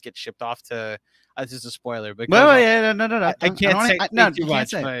superheroes gets shipped off to this is a spoiler, but well, yeah, no, I can't say too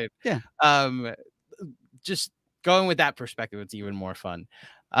much, but yeah, just going with that perspective, it's even more fun.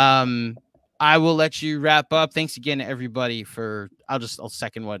 I will let you wrap up. Thanks again to everybody for. I'll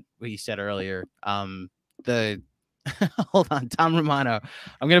second what he said earlier. Hold on, Tom Romano.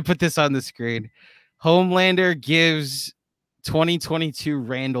 I'm gonna put this on the screen. Homelander gives 2022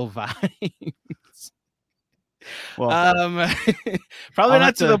 Randall vibes. Well, probably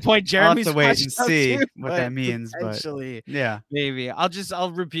not to the point Jeremy's have to wait and see too, what that means. But yeah, maybe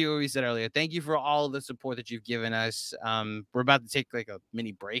I'll repeat what we said earlier. Thank you for all the support that you've given us. We're about to take like a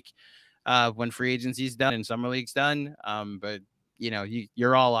mini break when free agency's done and summer league's done. But you know,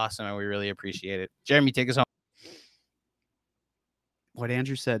 you're all awesome and we really appreciate it. Jeremy, take us home. What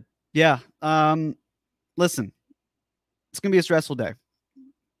Andrew said. Yeah. Listen, it's gonna be a stressful day.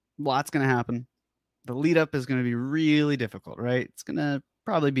 Lots gonna happen. The lead up is gonna be really difficult, right? It's gonna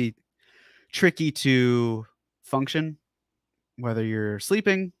probably be tricky to function, whether you're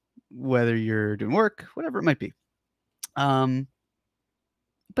sleeping, whether you're doing work, whatever it might be.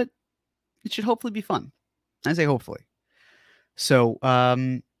 But it should hopefully be fun. I say hopefully. So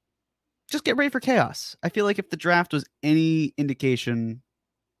just get ready for chaos. I feel like if the draft was any indication,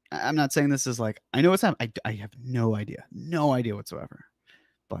 I'm not saying this is like, I know what's happening. I have no idea whatsoever.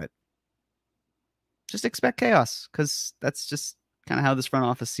 But just expect chaos, because that's just kind of how this front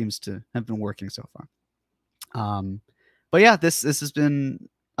office seems to have been working so far. But yeah, this has been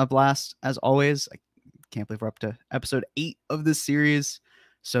a blast as always. I can't believe we're up to episode 8 of this series.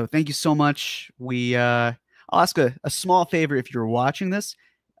 So thank you so much. I'll ask a small favor if you're watching this.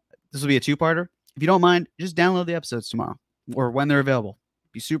 This will be a 2-parter. If you don't mind, just download the episodes tomorrow or when they're available.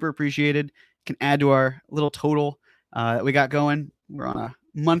 Be super appreciated. Can add to our little total that we got going. We're on a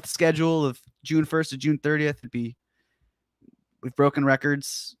month schedule of June 1st to June 30th. We've broken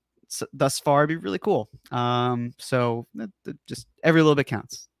records thus far. It'd be really cool. So just every little bit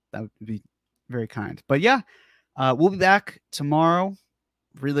counts. That would be very kind. But yeah, we'll be back tomorrow.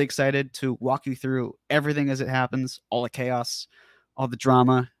 Really excited to walk you through everything as it happens, all the chaos, all the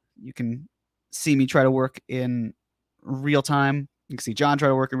drama. You can see me try to work in real time. You can see John try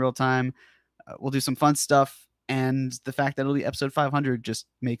to work in real time. We'll do some fun stuff. And the fact that it'll be episode 500 just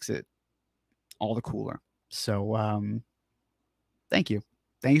makes it all the cooler. So thank you.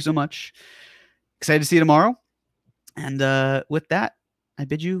 Thank you so much. Excited to see you tomorrow. And with that, I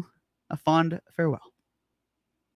bid you a fond farewell.